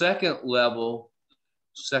 In the second layer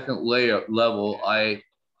level, I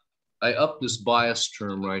up this bias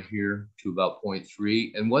term right here to about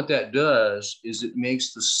 0.3. And what that does is it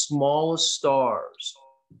makes the smallest stars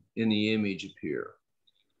in the image appear.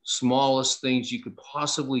 Smallest things you could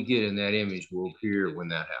possibly get in that image will appear when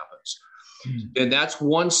that happens. And that's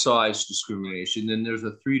 1 size discrimination. Then there's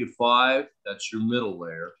a 3 to 5, that's your middle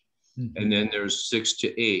layer. And then there's 6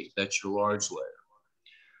 to 8, that's your large layer.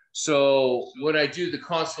 So when I do the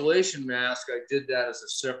constellation mask, I did that as a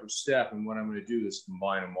separate step. And what I'm going to do is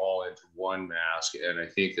combine them all into one mask. And I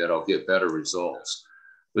think that I'll get better results.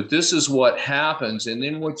 But this is what happens. And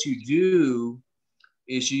then what you do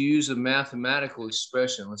is you use a mathematical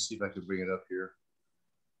expression. Let's see if I can bring it up here.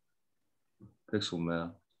 Pixel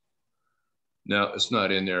math. No, it's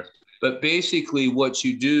not in there. But basically what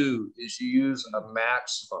you do is you use a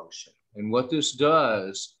max function. And what this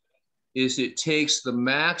does is it takes the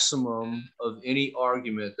maximum of any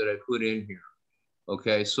argument that I put in here.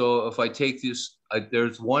 Okay, so if I take this,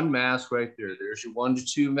 there's one mask right there. There's your 1 to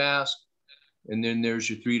 2 mask, and then there's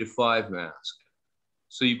your 3 to 5 mask.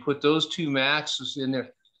 So you put those two maxes in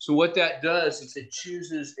there. So what that does is it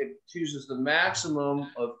chooses the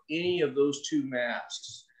maximum of any of those two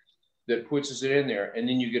masks that puts it in there, and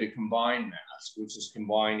then you get a combined mask, which is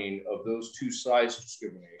combining of those two size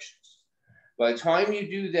discriminations. By the time you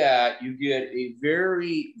do that, you get a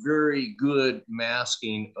very, very good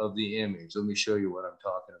masking of the image. Let me show you what I'm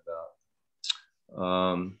talking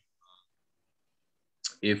about.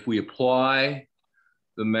 If we apply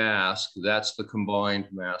the mask, that's the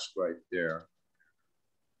combined mask right there.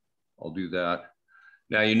 I'll do that.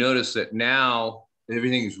 Now you notice that now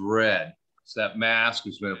everything's red. So that mask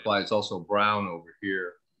has been applied. It's also brown over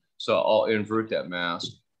here. So I'll invert that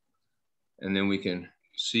mask, and then we can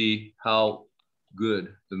see how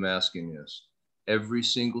good the masking is. Every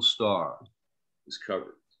single star is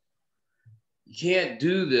covered. You can't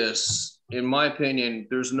do this, in my opinion,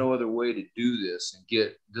 there's no other way to do this and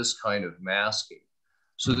get this kind of masking.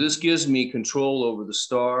 So this gives me control over the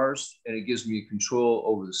stars, and it gives me control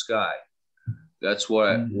over the sky. That's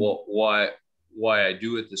why I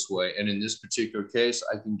do it this way. And in this particular case,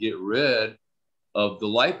 I can get rid of the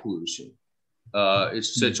light pollution.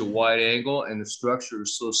 It's such a wide angle, and the structure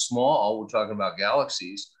is so small, we're talking about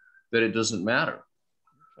galaxies, that it doesn't matter.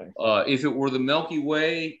 If it were the Milky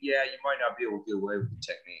Way, yeah, you might not be able to get away with the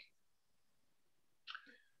technique.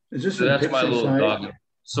 Is this so that's my little dog.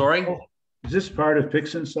 Sorry? Is this part of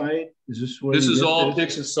PixInsight? Is this what this is all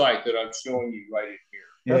PixInsight that I'm showing you right in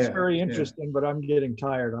here. That's very interesting, but I'm getting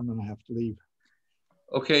tired. I'm going to have to leave.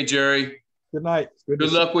 Okay, Jerry. Good night.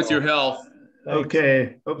 Good luck with your health. Thanks.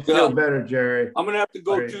 Okay. Hope you feel better, Jerry. I'm gonna have to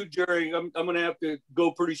go too, Jerry. I'm gonna have to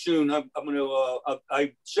go pretty soon.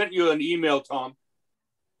 I sent you an email, Tom.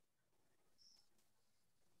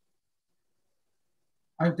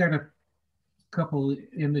 I've got a couple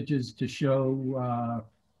images to show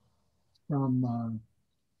from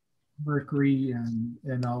Mercury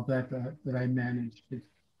and all that that I managed to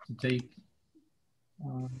take.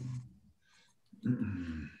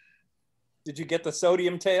 Did you get the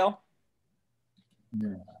sodium tail?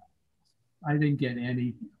 No, I didn't get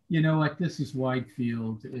any. You know what? This is wide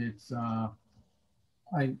field. It's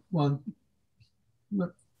let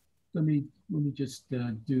me just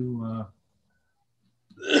do a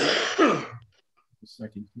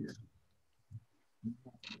second here.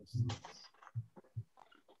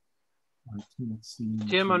 I can't see.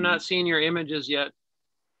 Tim, I'm not seeing your images yet.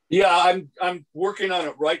 Yeah, I'm working on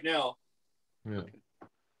it right now. Yeah.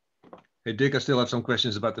 Hey, Dick, I still have some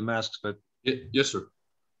questions about the masks, but yes, sir.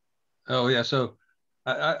 Oh, yeah. So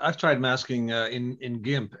I've tried masking in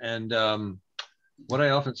GIMP, and what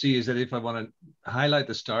I often see is that if I want to highlight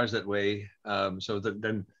the stars that way, so that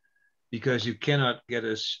then because you cannot get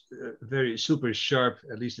a very super sharp,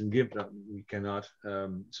 at least in GIMP, we cannot,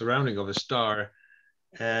 surrounding of a star,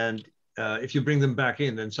 and if you bring them back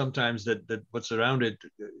in, then sometimes that what's around it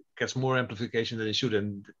gets more amplification than it should,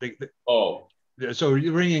 and so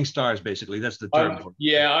ringing stars, basically, that's the term.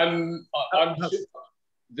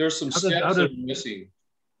 There's some steps that are missing.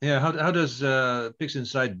 Yeah, how does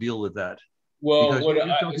PixInsight deal with that? Well, because you're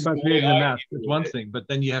talking about creating a mask, that's one thing, but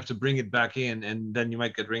then you have to bring it back in, and then you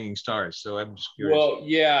might get ringing stars. So I'm just curious. Well,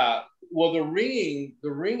 yeah. Well, the ringing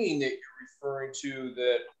that you're referring to,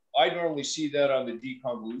 that I normally see that on the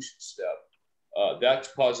deconvolution step. That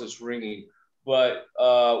causes ringing. But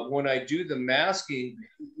when I do the masking,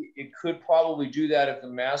 it could probably do that if the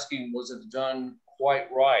masking wasn't done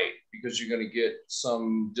quite right, because you're going to get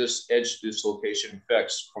some edge dislocation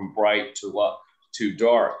effects from bright to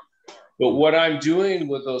dark. But what I'm doing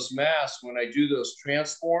with those masks, when I do those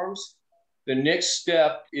transforms, the next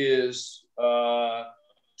step is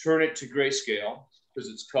turn it to grayscale because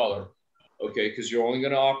it's color, okay? Because you're only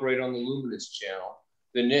going to operate on the luminance channel.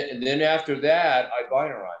 And then after that, I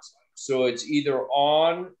binarize it. So it's either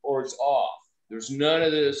on or it's off. There's none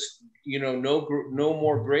of this, no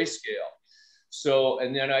more grayscale. So,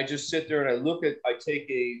 and then I just sit there and I take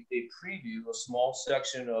a preview, a small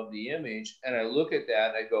section of the image, and I look at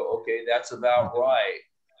that and I go, okay, that's about right.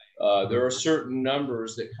 There are certain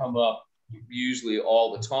numbers that come up usually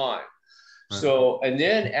all the time. So, and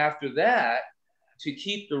then after that, to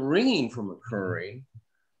keep the ringing from occurring,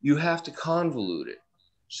 you have to convolute it.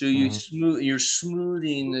 So you you smooth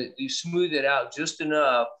it out just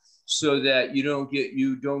enough so that you don't get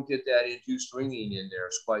that induced ringing in there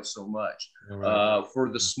quite so much. For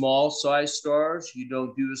the small size stars, you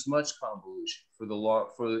don't do as much convolution.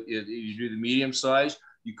 If you do the medium size,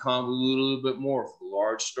 you convolute a little bit more. For the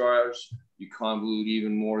large stars, you convolute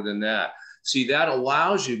even more than that. See, that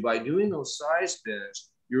allows you, by doing those size bends,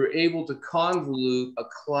 you're able to convolute a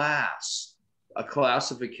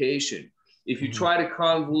classification. If you try to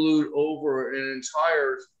convolute over an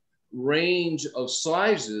entire range of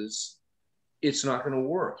sizes, it's not going to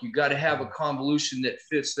work. You got to have a convolution that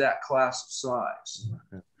fits that class of size.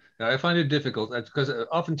 Now, I find it difficult because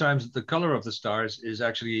oftentimes the color of the stars is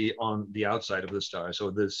actually on the outside of the star. So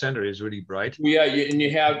the center is really bright. Yeah,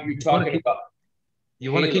 you're talking about.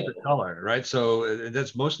 You want to keep the color, right? So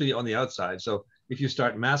that's mostly on the outside. So if you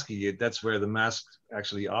start masking it, that's where the mask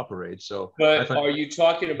actually operates. So, but are you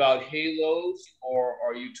talking about halos, or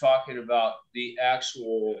are you talking about the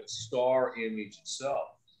actual star image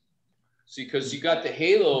itself? See, because you got the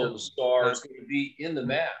halo of the star is going to be in the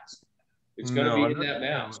mask. It's going to be in that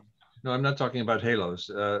mask. No, I'm not talking about halos.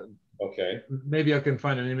 Okay. Maybe I can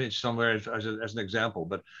find an image somewhere as an example.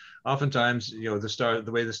 But oftentimes,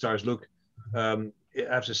 the way the stars look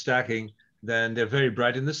after stacking, then they're very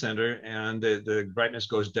bright in the center, and the brightness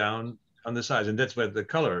goes down on the sides, and that's where the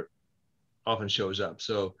color often shows up.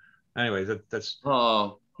 So anyway, that's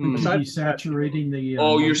saturating the.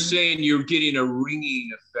 You're saying you're getting a ringing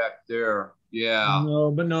effect there. Yeah.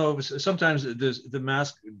 No, sometimes the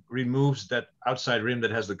mask removes that outside rim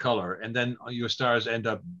that has the color, and then your stars end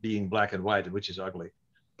up being black and white, which is ugly.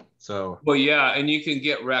 So. Well, yeah, and you can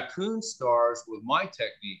get raccoon stars with my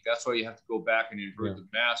technique. That's why you have to go back and invert the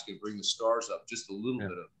mask and bring the stars up just a little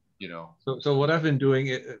bit of, So what I've been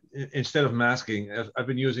doing, instead of masking, I've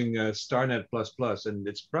been using StarNet++, and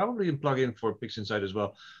it's probably a plugin for PixInsight as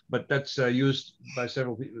well, but that's used by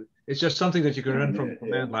several people. It's just something that you can run from a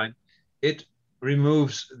command line. It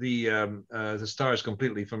removes the stars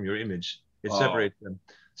completely from your image. It separates them.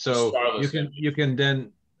 So you can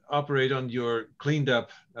then operate on your cleaned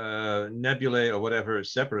up nebulae or whatever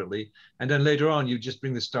separately, and then later on you just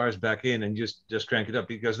bring the stars back in and just crank it up,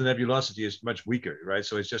 because the nebulosity is much weaker, right?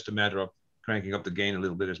 So it's just a matter of cranking up the gain a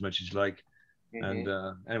little bit as much as you like. And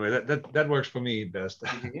anyway, that works for me best.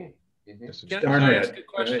 Can I ask a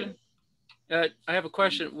question? I have a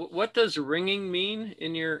question. What does ringing mean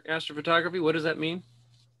in your astrophotography? What does that mean?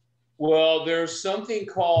 Well, there's something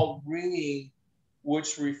called ringing,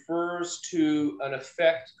 which refers to an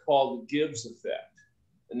effect called the Gibbs effect.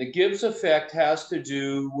 And the Gibbs effect has to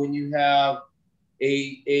do when you have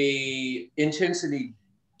a intensity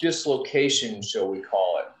dislocation, shall we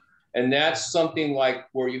call it. And that's something like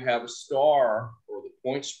where you have a star, or the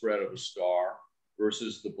point spread of a star,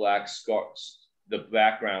 versus the the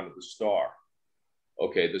background of the star.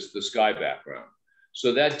 Okay, this the sky background.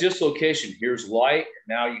 So that dislocation, here's light,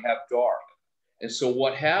 now you have dark. And so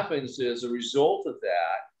what happens as a result of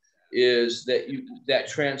that is that that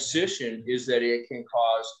transition is that it can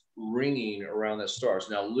cause ringing around the stars.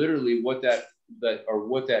 Now, literally what that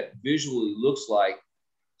visually looks like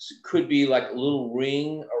could be like a little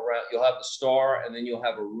ring around. You'll have the star, and then you'll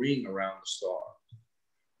have a ring around the star.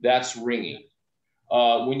 That's ringing.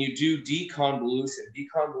 When you do deconvolution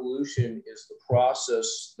is the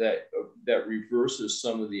process that reverses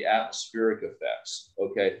some of the atmospheric effects.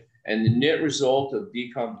 Okay. And the net result of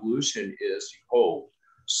deconvolution is, you hope,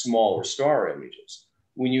 smaller star images.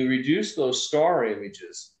 When you reduce those star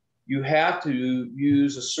images, you have to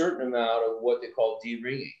use a certain amount of what they call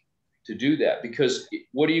de-ringing to do that. Because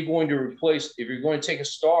what are you going to replace? If you're going to take a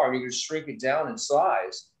star and you're going to shrink it down in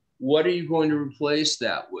size, what are you going to replace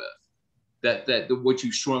that with? What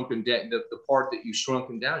you shrunken down, the part that you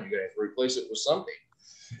shrunken down, you're going to have to replace it with something.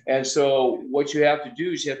 And so what you have to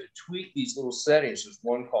do is you have to tweak these little settings. There's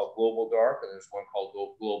one called global dark, and there's one called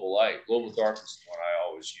global light. Global dark is the one I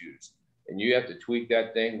always use. And you have to tweak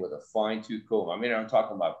that thing with a fine tooth comb. I mean, I'm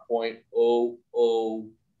talking about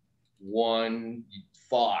 0.0015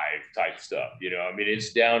 type stuff, I mean,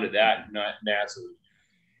 it's down to that, not massive.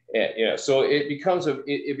 And, so it becomes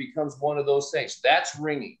one of those things. That's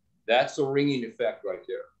ringing. That's a ringing effect right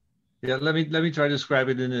there. Yeah, let me try to describe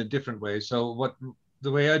it in a different way. So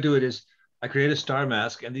the way I do it is I create a star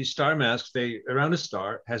mask, and these star masks, around a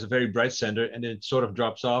star has a very bright center, and then it sort of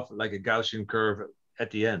drops off like a Gaussian curve at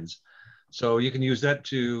the ends. So you can use that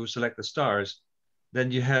to select the stars.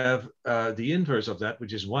 then you have the inverse of that,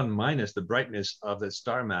 which is 1 minus the brightness of the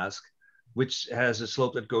star mask, which has a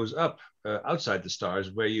slope that goes up outside the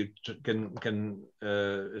stars, where you can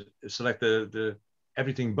select the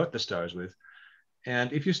everything but the stars with.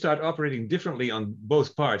 And if you start operating differently on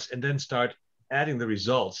both parts and then start adding the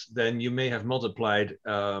results, then you may have multiplied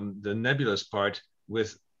the nebulous part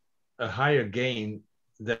with a higher gain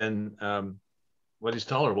than what is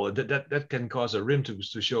tolerable. That can cause a rim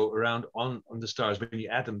to show around on the stars when you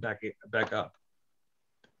add them back up.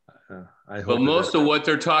 But most of what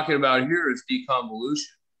they're talking about here is deconvolution.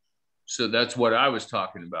 So that's what I was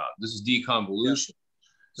talking about. This is deconvolution.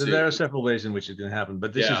 Yeah. So there are several ways in which it can happen,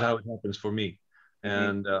 but this is how it happens for me.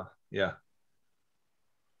 And yeah.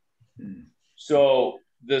 So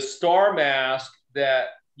the star mask, that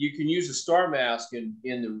you can use a star mask in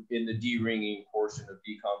the de-ringing portion of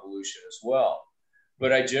deconvolution as well,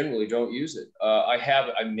 but I generally don't use it.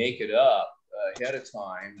 I make it up ahead of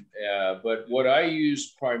time, but what I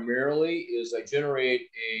use primarily is I generate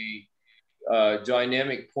a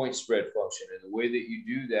dynamic point spread function, and the way that you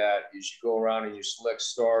do that is you go around and you select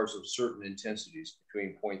stars of certain intensities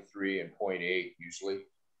between 0.3 and 0.8 usually,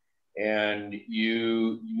 and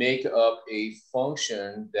you make up a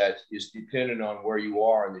function that is dependent on where you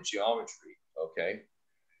are in the geometry. Okay,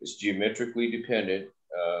 it's geometrically dependent,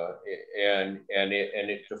 and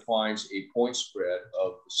it defines a point spread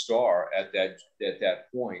of the star at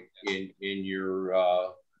that point in your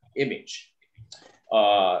image.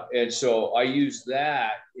 And so I use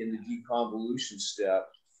that in the deconvolution step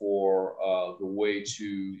for the way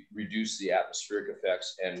to reduce the atmospheric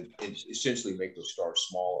effects and essentially make those stars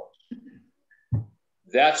smaller.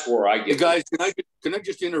 That's where I get. Hey guys, can I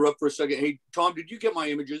just interrupt for a second? Hey, Tom, did you get my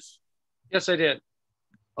images? Yes, I did.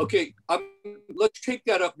 Okay, let's take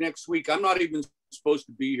that up next week. I'm not even supposed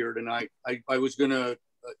to be here tonight. I was gonna,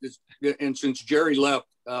 and since Jerry left,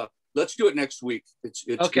 let's do it next week. It's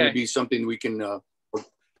okay. Gonna be something we can.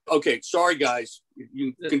 Okay, sorry guys.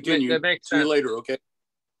 You continue. That makes See sense. you later. Okay.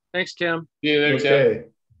 Thanks, Tim. See you later, okay.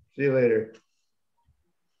 See you later.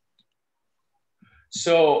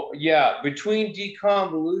 So yeah, between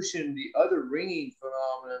deconvolution, the other ringing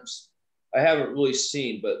phenomenons I haven't really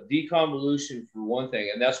seen, but deconvolution for one thing,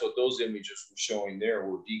 and that's what those images were showing there,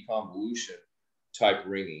 were deconvolution type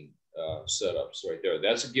ringing setups right there.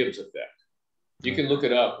 That's a Gibbs effect. You can look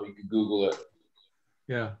it up, or you can Google it.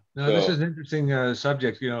 Yeah, no, this is an interesting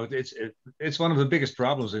subject. You know, it's one of the biggest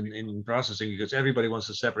problems in processing, because everybody wants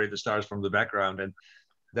to separate the stars from the background, and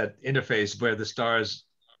that interface where the stars,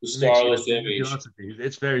 the starless image,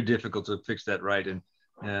 it's very difficult to fix that right, and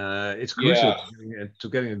it's crucial to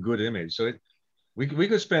getting a good image. So we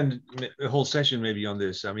could spend a whole session maybe on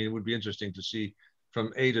this. I mean, it would be interesting to see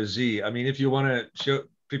from A to Z. I mean, if you want to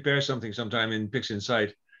prepare something sometime in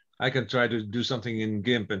PixInsight, I can try to do something in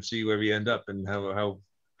GIMP and see where we end up and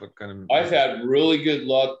what kind of. I've had really good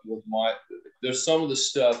luck with there's some of the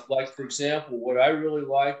stuff, like for example, what I really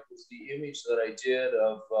liked was the image that I did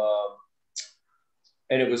of,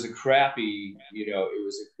 and it was a crappy, you know,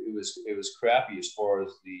 it was crappy as far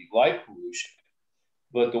as the light pollution,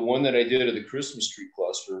 but the one that I did of the Christmas tree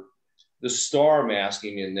cluster, the star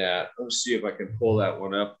masking in that, let's see if I can pull that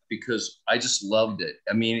one up, because I just loved it.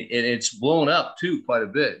 I mean, it's blown up too quite a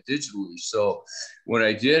bit digitally. So when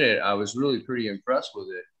I did it, I was really pretty impressed with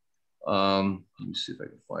it. Let me see if I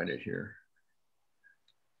can find it here.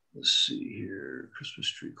 Let's see here, Christmas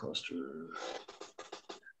tree cluster.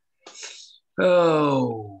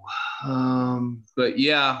 Oh, but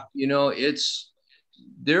yeah, you know,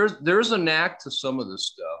 there's a knack to some of this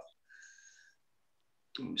stuff.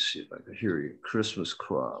 Let me see if I can hear you. Christmas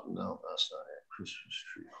crop. No, that's not it. Christmas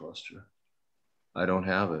tree cluster. I don't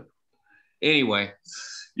have it. Anyway,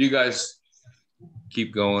 you guys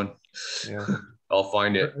keep going. Yeah, I'll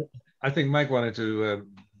find it. I think Mike wanted to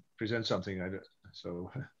present something.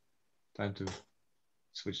 So time to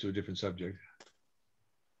switch to a different subject.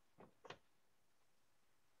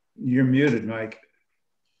 You're muted, Mike.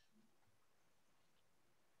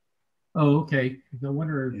 Oh, okay. No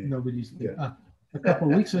wonder nobody's. A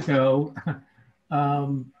couple of weeks ago,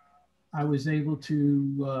 I was able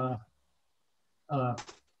to.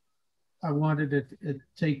 I wanted to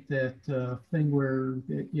take that thing where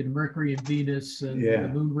Mercury and Venus and the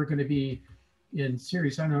Moon were going to be in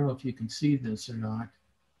Sirius. I don't know if you can see this or not.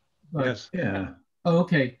 But, yes. Yeah. Oh,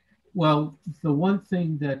 okay. Well, the one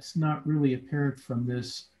thing that's not really apparent from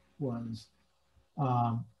this was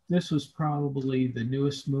this was probably the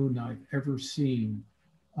newest moon I've ever seen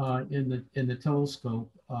in the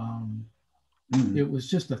telescope. It was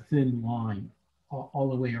just a thin line all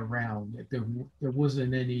the way around. There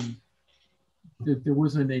wasn't any there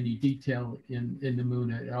wasn't any detail in the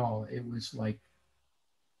moon at all. It was like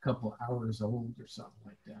a couple hours old or something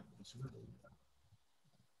like that. It was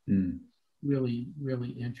really,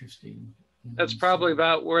 really interesting. That's probably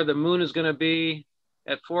about where the moon is going to be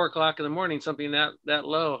at 4 o'clock in the morning, something that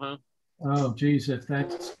low, huh? Oh, geez, if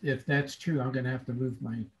that's true, I'm going to have to move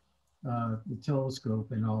my the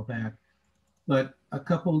telescope and all that. But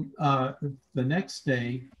the next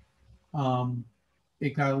day,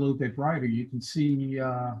 it got a little bit brighter. You can see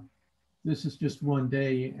this is just one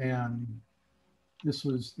day, and this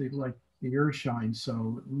was like the earth shine,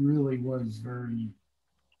 so it really was very,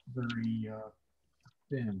 very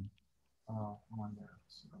thin on there.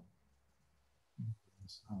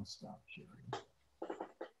 So I'll stop sharing.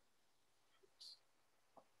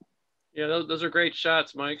 Yeah, those are great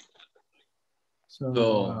shots, Mike.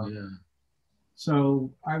 So,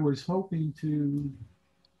 so I was hoping to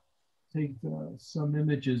take some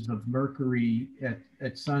images of Mercury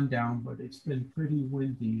at sundown, but it's been pretty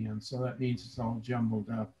windy, and so that means it's all jumbled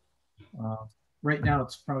up. Right now,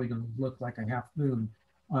 it's probably going to look like a half moon.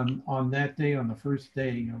 On that day, on the first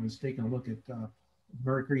day, I was taking a look at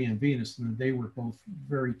Mercury and Venus, and they were both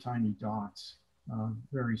very tiny dots,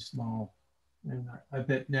 very small. And I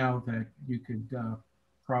bet now that you could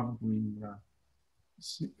probably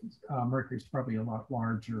Mercury's probably a lot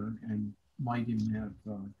larger and might even have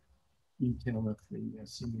detail if the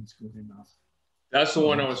seeing's good enough. That's the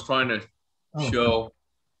one I was trying to show.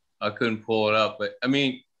 I couldn't pull it up, but I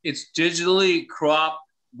mean, it's digitally cropped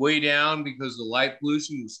way down because the light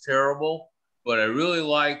pollution was terrible. But I really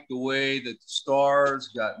like the way that the stars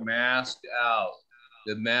got masked out.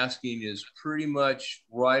 The masking is pretty much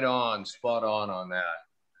right on, spot on that.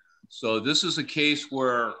 So this is a case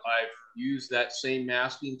where I've used that same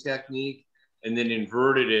masking technique and then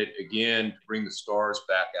inverted it again to bring the stars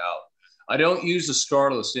back out. I don't use a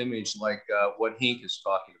starless image like what HenkA is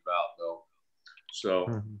talking about, though.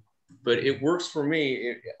 So, but it works for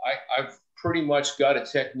me. I've pretty much got a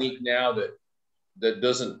technique now that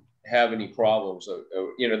doesn't have any problems.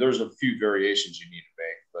 You know, there's a few variations you need to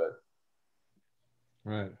make, but.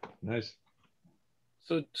 Right. Nice.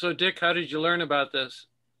 So Dick, how did you learn about this?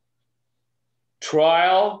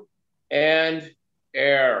 Trial and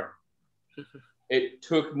error. It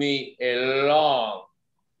took me a long,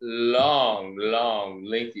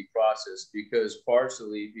 lengthy process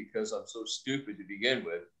partially because I'm so stupid to begin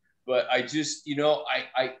with. But I just, you know,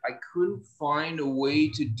 I couldn't find a way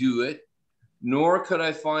to do it, nor could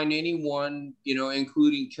I find anyone, you know,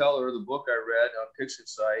 including Keller, the book I read on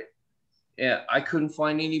PixInsight. Yeah, I couldn't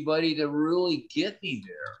find anybody to really get me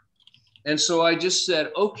there. And so I just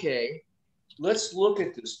said, okay, let's look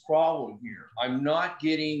at this problem here. I'm not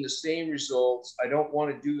getting the same results. I don't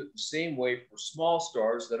want to do it the same way for small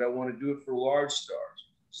stars that I want to do it for large stars.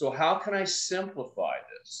 So how can I simplify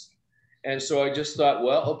this? And so I just thought,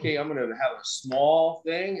 well, okay, I'm going to have a small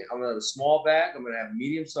thing. I'm going to have a small bag. I'm going to have a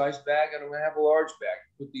medium-sized bag, and I'm going to have a large bag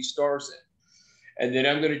to put these stars in. And then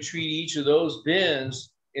I'm going to treat each of those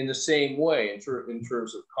bins in the same way in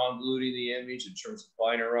terms of convoluting the image, in terms of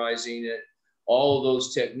binarizing it. All of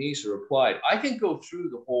those techniques are applied. I can go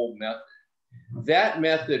through the whole method. That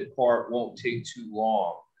method part won't take too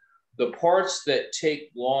long. The parts that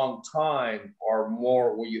take long time are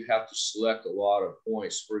more where you have to select a lot of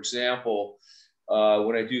points. For example,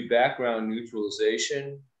 when I do background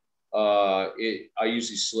neutralization, I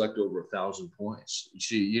usually select over 1,000 points.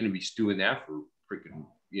 You're gonna be doing that for freaking,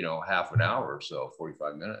 you know, half an hour or so,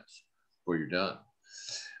 45 minutes before you're done.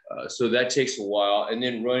 So that takes a while, and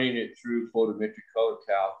then running it through photometric color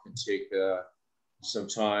calc can take some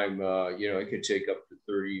time. You know, it could take up to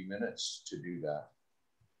 30 minutes to do that.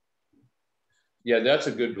 Yeah, that's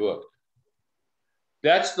a good book.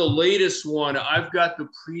 That's the latest one. I've got the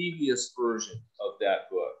previous version of that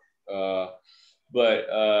book,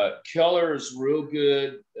 but Keller is real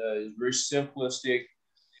good. It's very simplistic.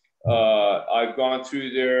 I've gone through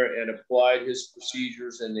there and applied his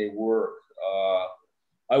procedures, and they work.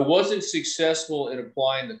 I wasn't successful in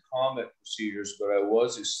applying the comet procedures, but I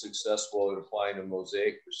was successful in applying the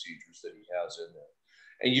mosaic procedures that he has in there.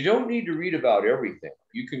 And you don't need to read about everything.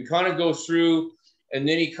 You can kind of go through, and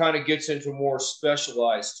then he kind of gets into more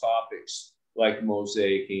specialized topics like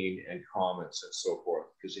mosaicing and comets and so forth,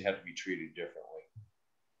 because they have to be treated differently.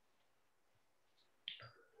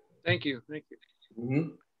 Thank you. Thank you.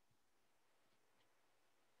 Mm-hmm.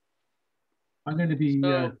 I'm going to be.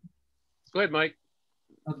 Go ahead, Mike.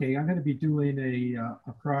 Okay, I'm going to be doing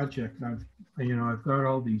a project. I've got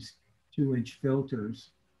all these 2-inch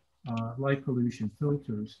filters, light pollution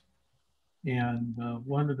filters, and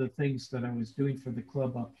one of the things that I was doing for the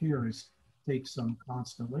club up here is take some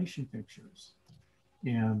constellation pictures.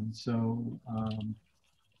 And so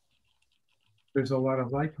there's a lot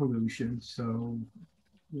of light pollution. So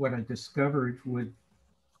what I discovered with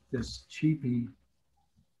this cheapy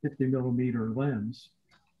 50 millimeter lens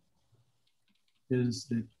is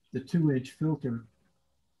that the 2-inch filter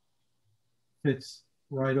fits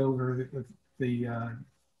right over the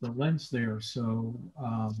lens there. So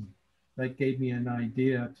that gave me an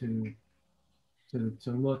idea to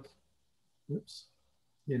look, oops,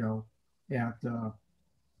 you know, at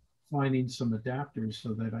finding some adapters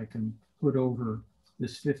so that I can put over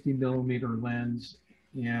this 50 millimeter lens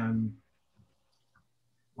and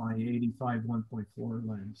my 85 1.4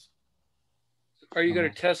 lens. Are you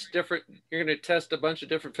going to test different? You're going to test a bunch of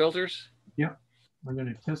different filters? Yeah, I'm going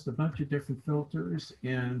to test a bunch of different filters,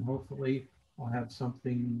 and hopefully I'll have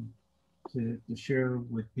something to share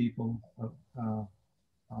with people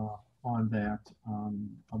on that.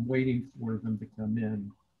 I'm waiting for them to come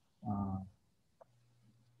in.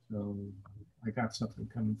 So I got something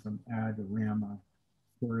coming from Adorama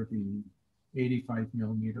for the 85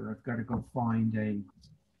 millimeter. I've got to go find a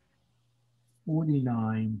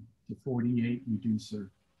 49 to 48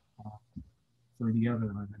 reducer for the other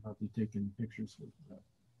one, and I'll be taking pictures with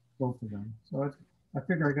both of them. So I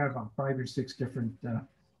figure I got about 5 or 6 different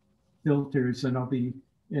filters, and I'll be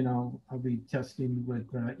testing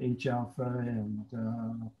with H alpha, and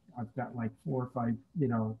I've got like 4 or 5,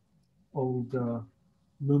 old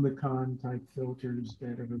Lumicon type filters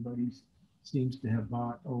that everybody seems to have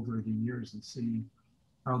bought over the years, and see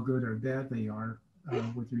how good or bad they are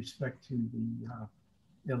with respect to the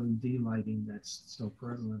LED lighting that's so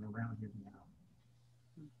prevalent around here now.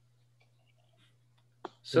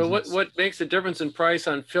 So what makes a difference in price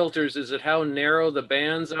on filters? Is it how narrow the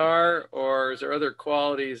bands are, or is there other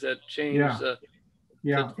qualities that change?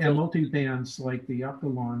 Yeah, and multi-bands, like the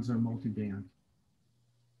Optolons are multi-band.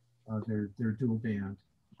 They're dual band.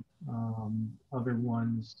 Other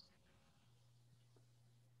ones,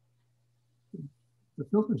 the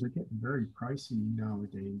filters are getting very pricey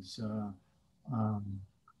nowadays.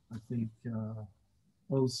 I think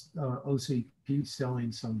OCP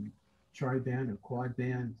selling some tri-band or quad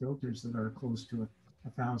band filters that are close to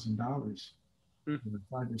 $1,000, $500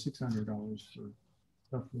 or $600 for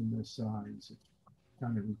something this size. It's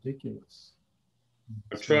kind of ridiculous.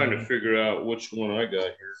 I'm trying to figure out which one I got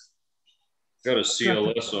here. Got a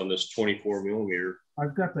CLS on this 24 millimeter.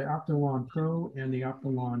 I've got the Optolon Pro and the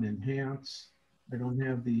Optolon Enhance. I don't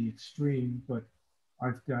have the Extreme, but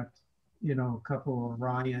I've got, a couple of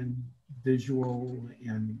Orion visual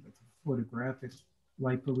and photographic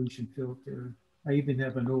light pollution filter. I even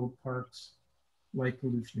have an old Parks light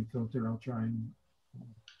pollution filter. I'll try and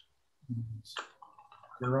use.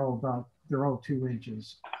 They're all 2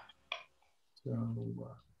 inches. So,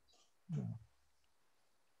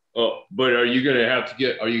 Oh, but are you going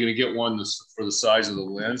to get one for the size of the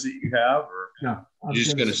lens that you have, or no, you're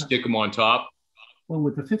just going to stick them on top? Well,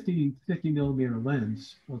 with the 50 millimeter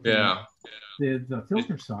lens, okay, yeah, the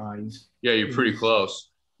filter size. Yeah, you're pretty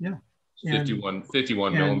close. Yeah. 51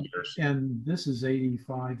 millimeters. And this is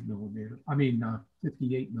 85 millimeter. I mean,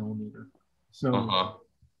 58 millimeter. So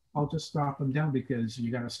I'll just stop them down, because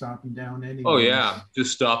you got to stop them down anyway. Oh yeah,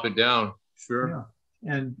 just stop it down. Sure. Yeah.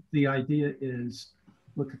 And the idea is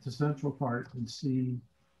look at the central part and see,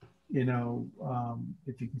 if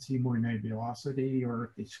you can see more nebulosity, or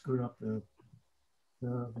if they screw up the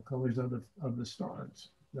colors of the stars.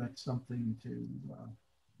 That's something to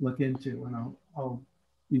look into, and I'll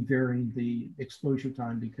be varying the exposure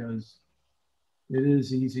time, because it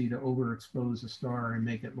is easy to overexpose a star and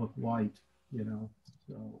make it look white,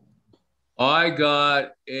 So I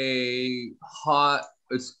got a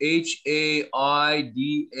it's HAIDA,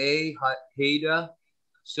 HAIDA,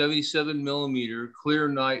 77 millimeter clear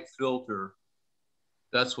night filter.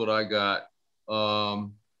 That's what I got.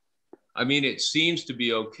 I mean, it seems to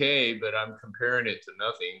be okay, but I'm comparing it to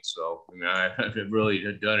nothing. So, I haven't really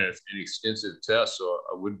done an extensive test, so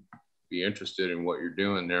I would be interested in what you're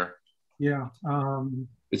doing there. Yeah.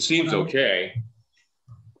 It seems okay.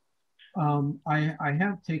 I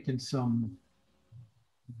have taken some,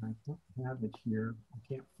 I don't have it here. I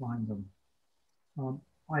can't find them.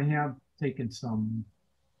 I have taken some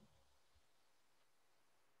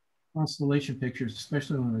constellation pictures,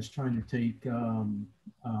 especially when I was trying to take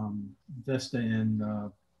Vesta and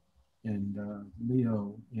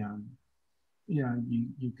Leo, and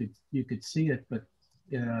you could see it, but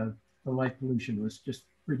the light pollution was just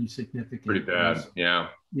pretty significant. Pretty bad, yeah.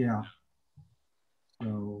 Yeah.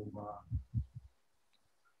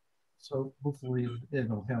 So hopefully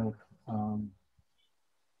it'll help. I'm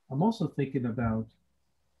also thinking about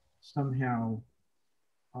somehow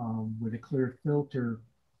with a clear filter,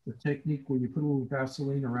 the technique where you put a little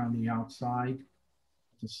Vaseline around the outside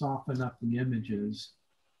to soften up the images.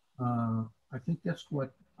 I think that's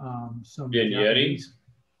what some Vignette? Japanese,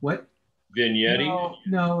 what? Vignette? No,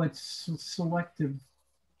 no, it's selective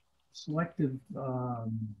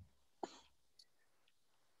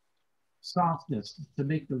softness to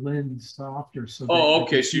make the lens softer. So oh,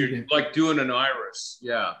 okay. So you're like doing an iris.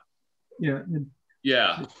 Yeah. Yeah.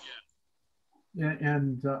 Yeah. Yeah.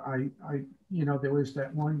 And you know, there was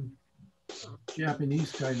that one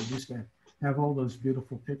Japanese guy that used to have all those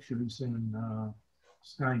beautiful pictures in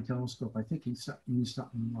SBAU Telescope. I think he used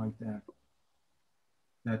something like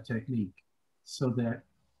that technique, so that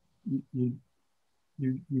you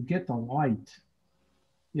get the light,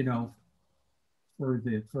 you know, for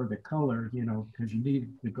the color, you know, because you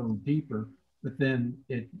need to go deeper, but then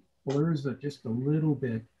it blurs it just a little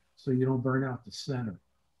bit so you don't burn out the center.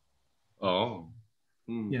 Oh.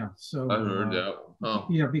 Yeah. So I heard that. Oh.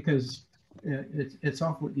 Yeah, because it's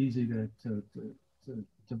awfully easy to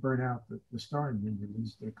burn out the star and then you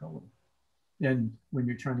lose their color. And when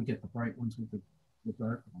you're trying to get the bright ones with the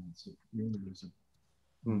dark ones, it really is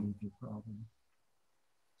a major problem.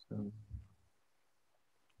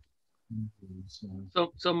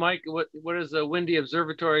 So Mike, what is the Windy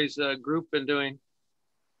Observatories group been doing?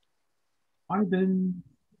 I've been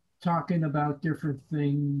talking about different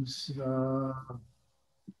things.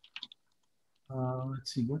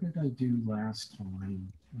 Let's see, what did I do last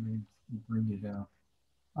time? Let me bring it up.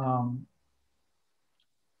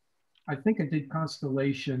 I think I did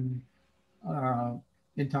constellation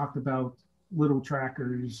and talked about little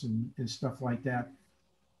trackers and stuff like that.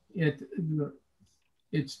 The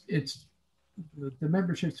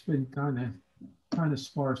membership's been kind of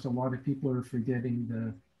sparse. A lot of people are forgetting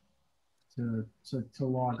to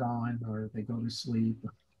log on, or they go to sleep.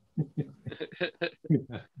 You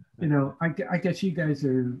know, I guess you guys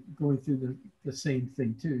are going through the same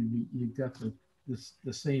thing too. You got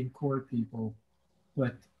the same core people,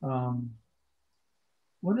 but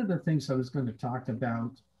one of the things I was going to talk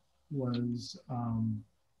about was,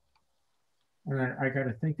 and I got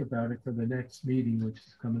to think about it for the next meeting, which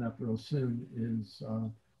is coming up real soon, is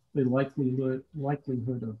the likelihood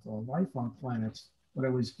of life on planets. What I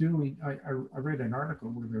was doing, I read an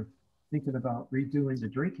article where they're thinking about redoing the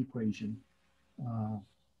Drake equation,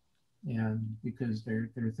 and because they're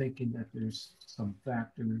thinking that there's some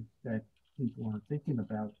factor that people aren't thinking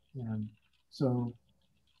about, and so,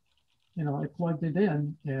 you know, I plugged it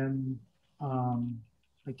in, and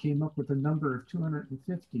I came up with a number of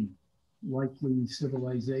 250 likely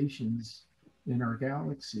civilizations in our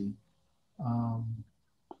galaxy,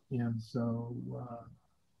 and so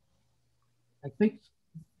I think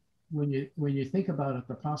when you think about it,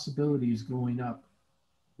 the possibility is going up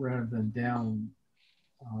rather than down,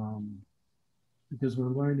 because we're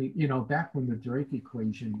learning. You know, back when the Drake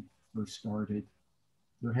equation first started,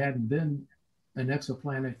 there hadn't been an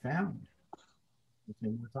exoplanet found.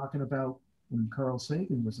 Okay, we're talking about when Carl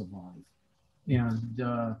Sagan was alive, and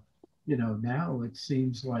you know, now it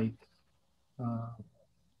seems like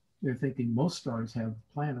they're thinking most stars have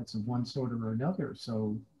planets of one sort or another.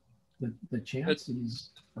 So the chances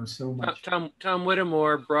are so much. Tom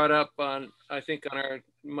Whittemore brought up on, I think, on our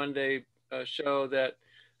Monday show that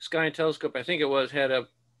SBAU Telescope, I think it was, had a,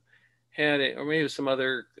 or maybe it was some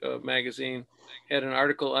other magazine, had an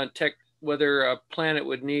article on whether a planet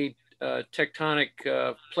would need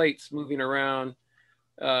tectonic plates moving around.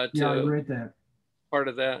 Yeah, I read that. Part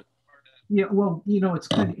of that. Yeah, well, you know, it's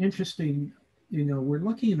kind of interesting. You know, we're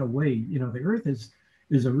lucky in a way. You know, the Earth is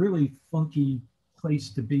a really funky place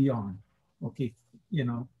to be on. Okay, you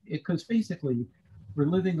know, because basically we're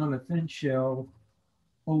living on a thin shell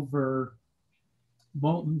over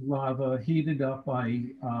molten lava heated up by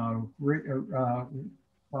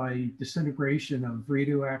disintegration of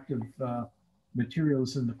radioactive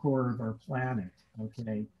materials in the core of our planet.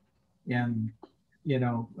 Okay, and you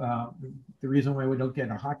know, the reason why we don't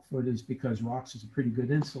get a hot foot is because rocks is a pretty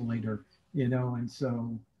good insulator. You know, and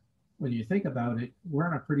so when you think about it, we're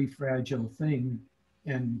on a pretty fragile thing,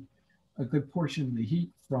 and a good portion of the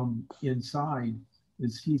heat from inside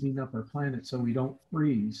is heating up our planet so we don't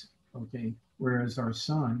freeze. Okay, whereas our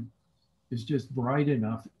sun is just bright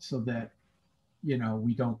enough so that, you know,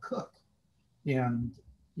 we don't cook. And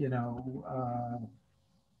you know,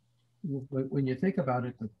 when you think about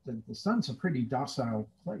it, the sun's a pretty docile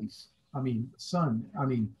place. I mean,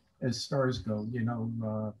 as stars go, you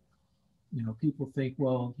know, people think,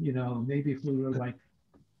 well, you know, maybe if we were like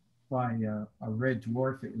by a red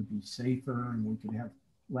dwarf, it would be safer and we could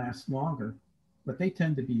last longer. But they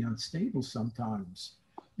tend to be unstable sometimes.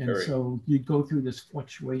 And so you'd go through this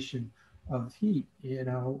fluctuation of heat, you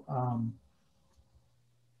know.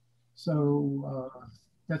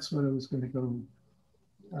 That's what I was going to go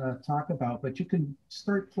talk about. But you can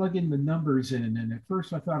start plugging the numbers in. And at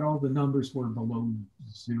first I thought all the numbers were below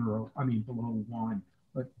below 1.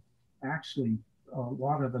 But actually, a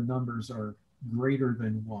lot of the numbers are greater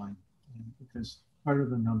than 1. Because part of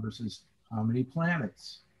the numbers is how many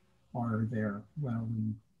planets are there. Well,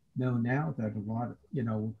 we know now that a lot, you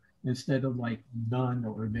know, instead of like none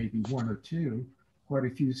or maybe 1 or 2, quite a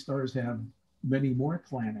few stars have many more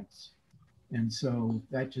planets, and so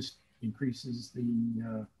that just increases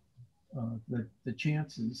the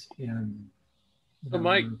chances. And so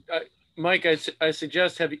Mike, I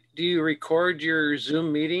suggest do you record your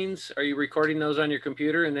Zoom meetings? Are you recording those on your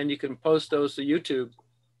computer, and then you can post those to YouTube?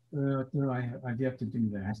 No, I've yet to do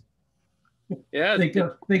that. Yeah,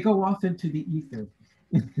 they go off into the ether.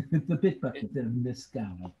 The bit bucket, this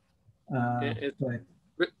guy.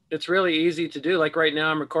 It's really easy to do. Like right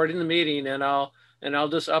now, I'm recording the meeting, and I'll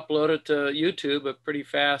just upload it to YouTube, a pretty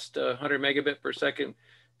fast 100 megabit per second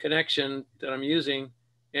connection that I'm using,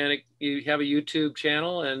 and you have a YouTube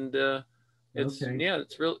channel, and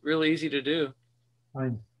it's really easy to do.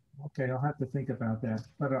 Okay, I'll have to think about that.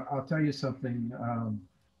 But I'll tell you something.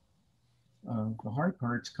 The hard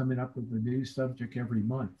part's coming up with a new subject every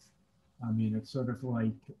month. I mean, it's sort of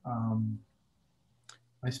like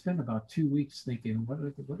I spent about 2 weeks thinking, what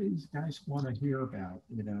do these guys want to hear about,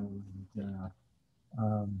 you know? And,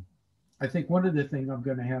 I think one of the things I'm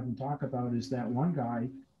going to have them talk about is that one guy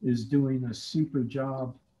is doing a super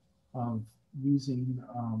job of using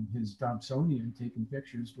his Dobsonian, taking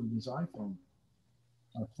pictures with his iPhone,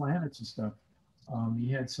 planets and stuff. He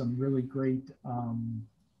had some really great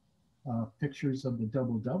pictures of the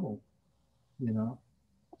double-double, you know,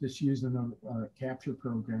 just using a capture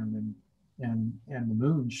program and the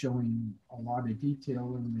moon, showing a lot of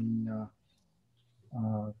detail in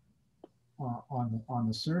the on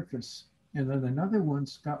the surface. And then another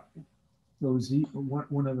one's got those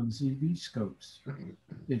one of those EV scopes.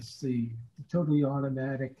 It's the totally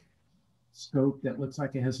automatic scope that looks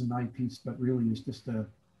like it has an eyepiece, but really is just a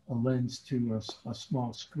lens to a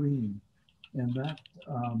small screen. And that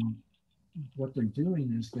what they're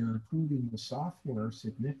doing is they're improving the software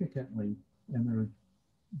significantly, and they're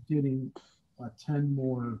getting 10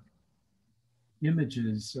 more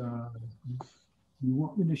images. You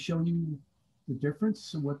want me to show you the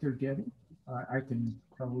difference of what they're getting? I can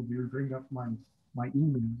probably bring up my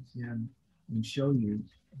emails and show you.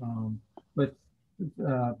 But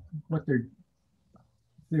what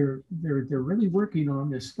they're really working on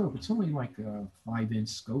this scope. It's only like a 5-inch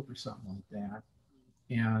scope or something like that,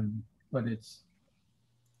 but it's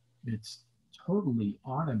totally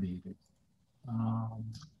automated.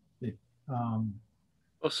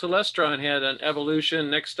 Well, Celestron had an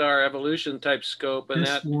evolution, next star evolution type scope, and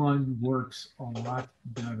this one works a lot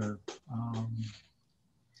better.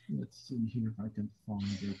 Let's see here if I can find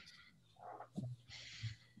it.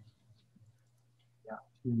 Yeah,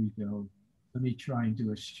 here we go. Let me try and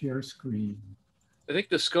do a share screen. I think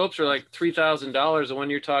the scopes are like $3,000, the one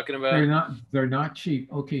you're talking about. They're not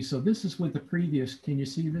cheap. Okay, so this is with the previous. Can you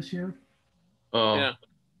see this here? Yeah.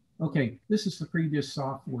 Okay, this is the previous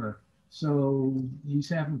software. So he's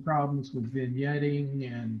having problems with vignetting,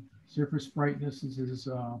 and surface brightness is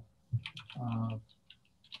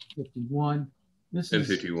 51. This is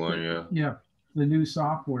 51, yeah. Yeah, the new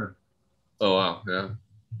software. Oh wow, yeah.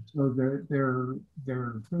 So they're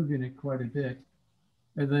improving it quite a bit.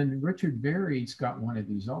 And then Richard Berry's got one of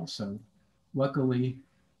these also. Luckily,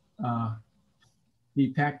 he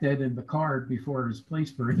packed that in the car before his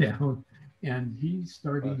place burned down, and he's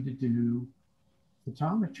starting to do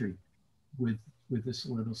photometry with this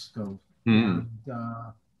little scope. And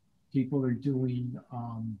people are doing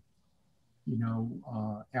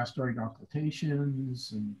asteroid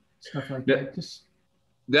occultations and stuff like that.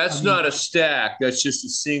 That's not a stack. That's just a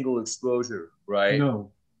single exposure, right?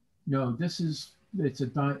 No, this is it's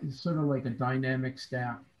sort of like a dynamic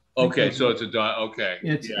stack. Okay, so it's okay.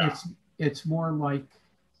 It's more like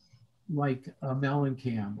a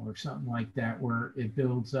Mellencamp or something like that, where it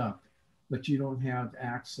builds up, but you don't have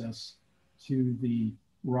access to the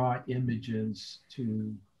raw images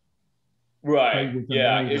to. Right.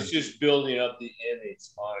 Yeah, it's just building up the image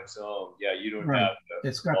on its own. Yeah, you don't have.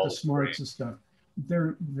 It's got the smarts and stuff.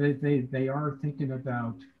 They are thinking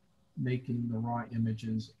about making the raw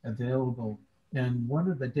images available, and one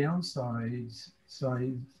of the downsides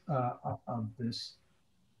of this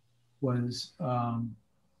was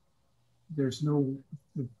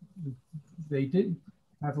they didn't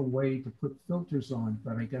have a way to put filters on,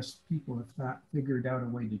 but I guess people have not figured out a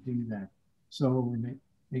way to do that. So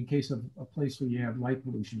in case of a place where you have light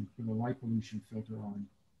pollution, put a light pollution filter on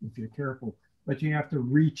if you're careful. But you have to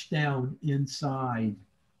reach down inside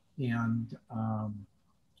and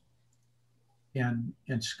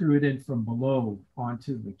screw it in from below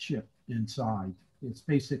onto the chip inside. It's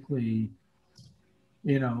basically,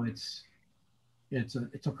 you know, it's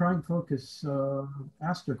a prime focus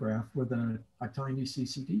astrograph with a tiny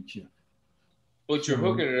CCD chip. But you're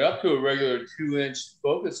hooking it up to a regular 2-inch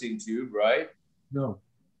focusing tube, right? No.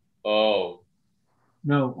 Oh.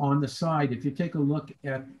 No, on the side, if you take a look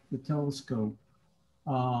at the telescope,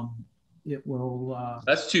 it will...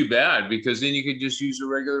 That's too bad, because then you could just use a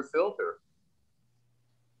regular filter.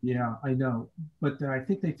 Yeah, I know. But I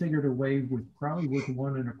think they figured a way probably with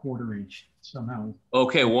 1 1/4 inch somehow.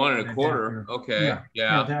 Okay, 1 1/4. Okay.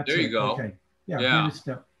 Yeah. That's there you it. go. Okay. Yeah.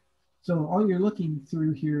 Step. So all you're looking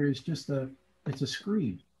through here is just it's a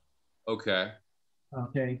screen. Okay.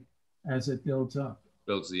 Okay. As it builds up.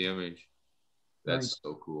 Builds the image. That's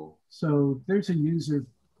so cool. So there's a user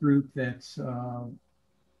group that's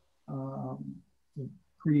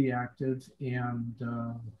pretty active, and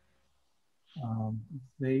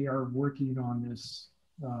they are working on this,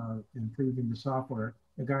 improving the software.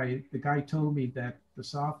 The guy told me that the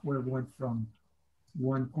software went from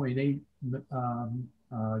 1.8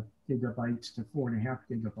 gigabytes to 4.5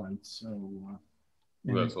 gigabytes. So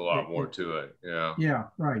that's a lot more to it. Yeah. Yeah,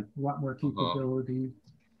 right. A lot more capability.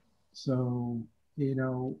 So, you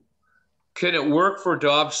know. Can it work for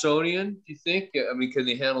Dobsonian, do you think? I mean, can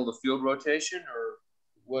they handle the field rotation, or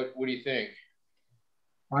what do you think?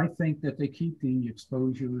 I think that they keep the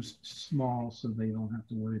exposures small so they don't have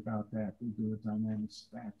to worry about that. They do a dynamic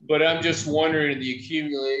stack. But I'm just wondering the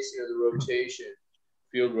accumulation of the rotation,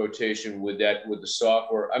 field rotation with the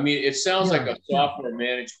software. I mean, it sounds like a software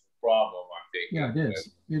management problem, I'm thinking. Yeah, it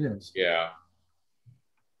is. It is. Yeah.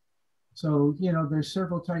 So, you know, there's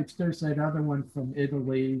several types. There's that other one from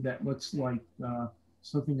Italy that looks like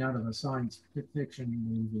something out of a science fiction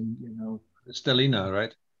movie, you know. The Stellina,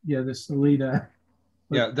 right? Yeah, the Stellina.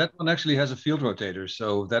 But, yeah, that one actually has a field rotator,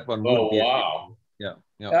 so that one would be. Oh, wow. Yeah.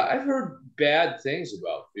 I've heard bad things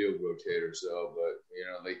about field rotators, though, but, you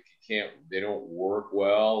know, they don't work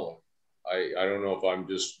well. I don't know if I'm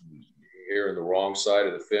just here on the wrong side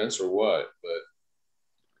of the fence or what, but.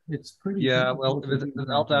 It's pretty. Yeah, well, with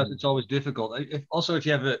Altas, it's always difficult. If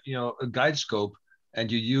you have a guide scope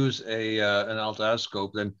and you use an Altas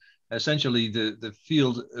scope, then essentially the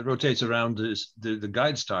field rotates around the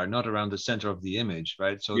guide star, not around the center of the image,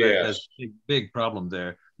 right? So there's a big problem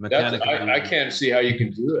there. I can't see how you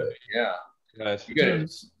can do it. Yeah. Right.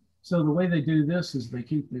 So the way they do this is they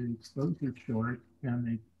keep the exposure short,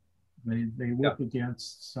 and they work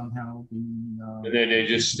against somehow the. And then they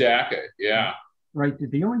just stack it. Yeah. Right.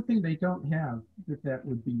 The only thing they don't have that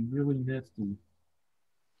would be really nifty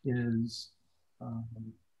is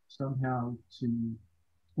somehow to.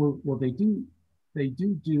 Well, they do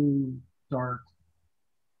dark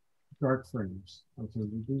frames. Okay,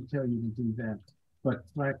 they do tell you to do that, but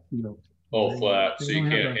flat field. Oh, flat. So you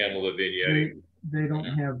can't handle the vignetting. They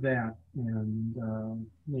don't have that, and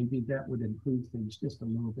maybe that would improve things just a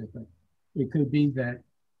little bit. But it could be that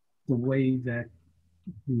the way that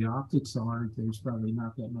the optics are, there's probably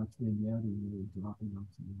not that much vignetting really dropping off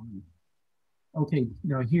the line. Okay,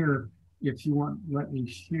 now here, if you want, let me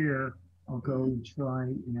share. I'll go and try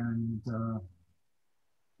and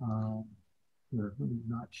here, let me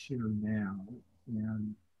not share now,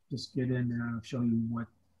 and just get in there and I'll show you what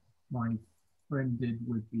my friend did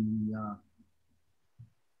with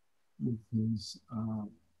his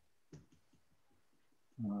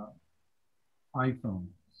iPhone.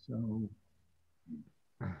 So,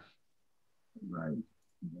 right.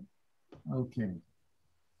 Okay.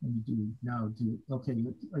 Okay.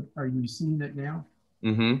 Are you seeing it now?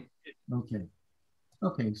 Mm-hmm. Okay.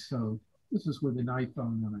 Okay. So this is with an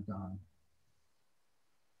iPhone on a dime.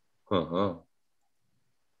 Uh-huh.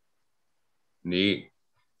 Neat.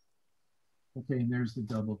 Okay. And there's the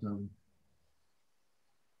double.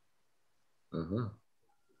 Uh-huh.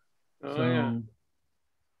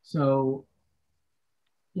 So,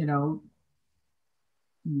 you know,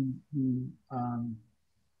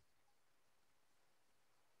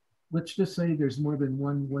 let's just say there's more than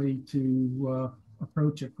one way to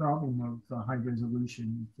approach a problem of high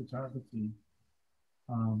resolution photography.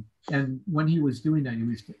 And when he was doing that, he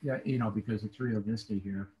was, you know, because it's Rio Vista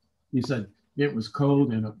here, he said it was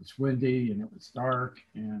cold and it was windy and it was dark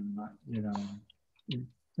and, you know,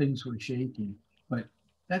 things were shaking, but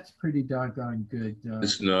that's pretty doggone good.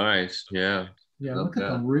 It's nice. Yeah. Yeah. Look at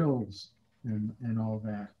the reels. and all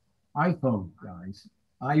that. iPhone, guys,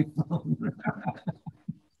 iPhone.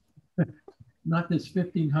 Not this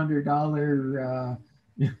 $1,500.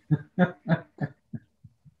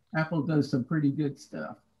 Apple does some pretty good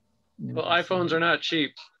stuff. Well, iPhones are not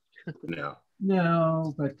cheap. No.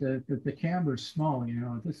 No, but the camera's small. You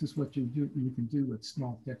know, this is what you can do with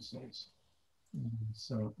small pixels.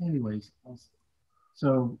 So, anyways,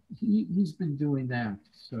 so he's been doing that.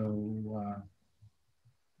 So,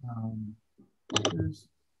 there's,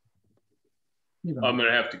 you know. I'm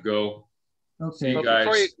gonna have to go. Okay. See you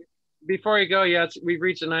guys. Before you go, yeah, we've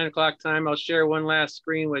reached the 9 o'clock time. I'll share one last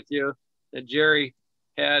screen with you that Jerry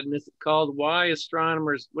had, and it's called "Why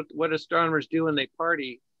Astronomers What Astronomers Do When They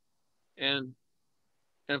Party," and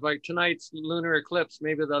like tonight's lunar eclipse,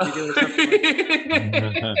 maybe they'll be doing something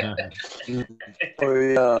like Oh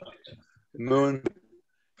yeah, moon.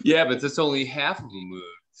 Yeah, but that's only half of a moon.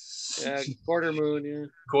 yeah, quarter moon, yeah.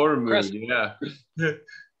 Quarter moon, yeah.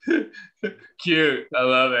 Cute. I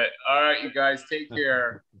love it. All right, you guys, take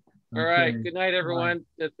care. All right. Good night, everyone.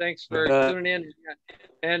 Thanks for tuning in.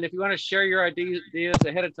 And if you want to share your ideas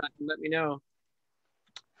ahead of time, let me know.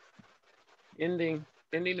 Ending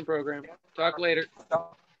the program. Talk later.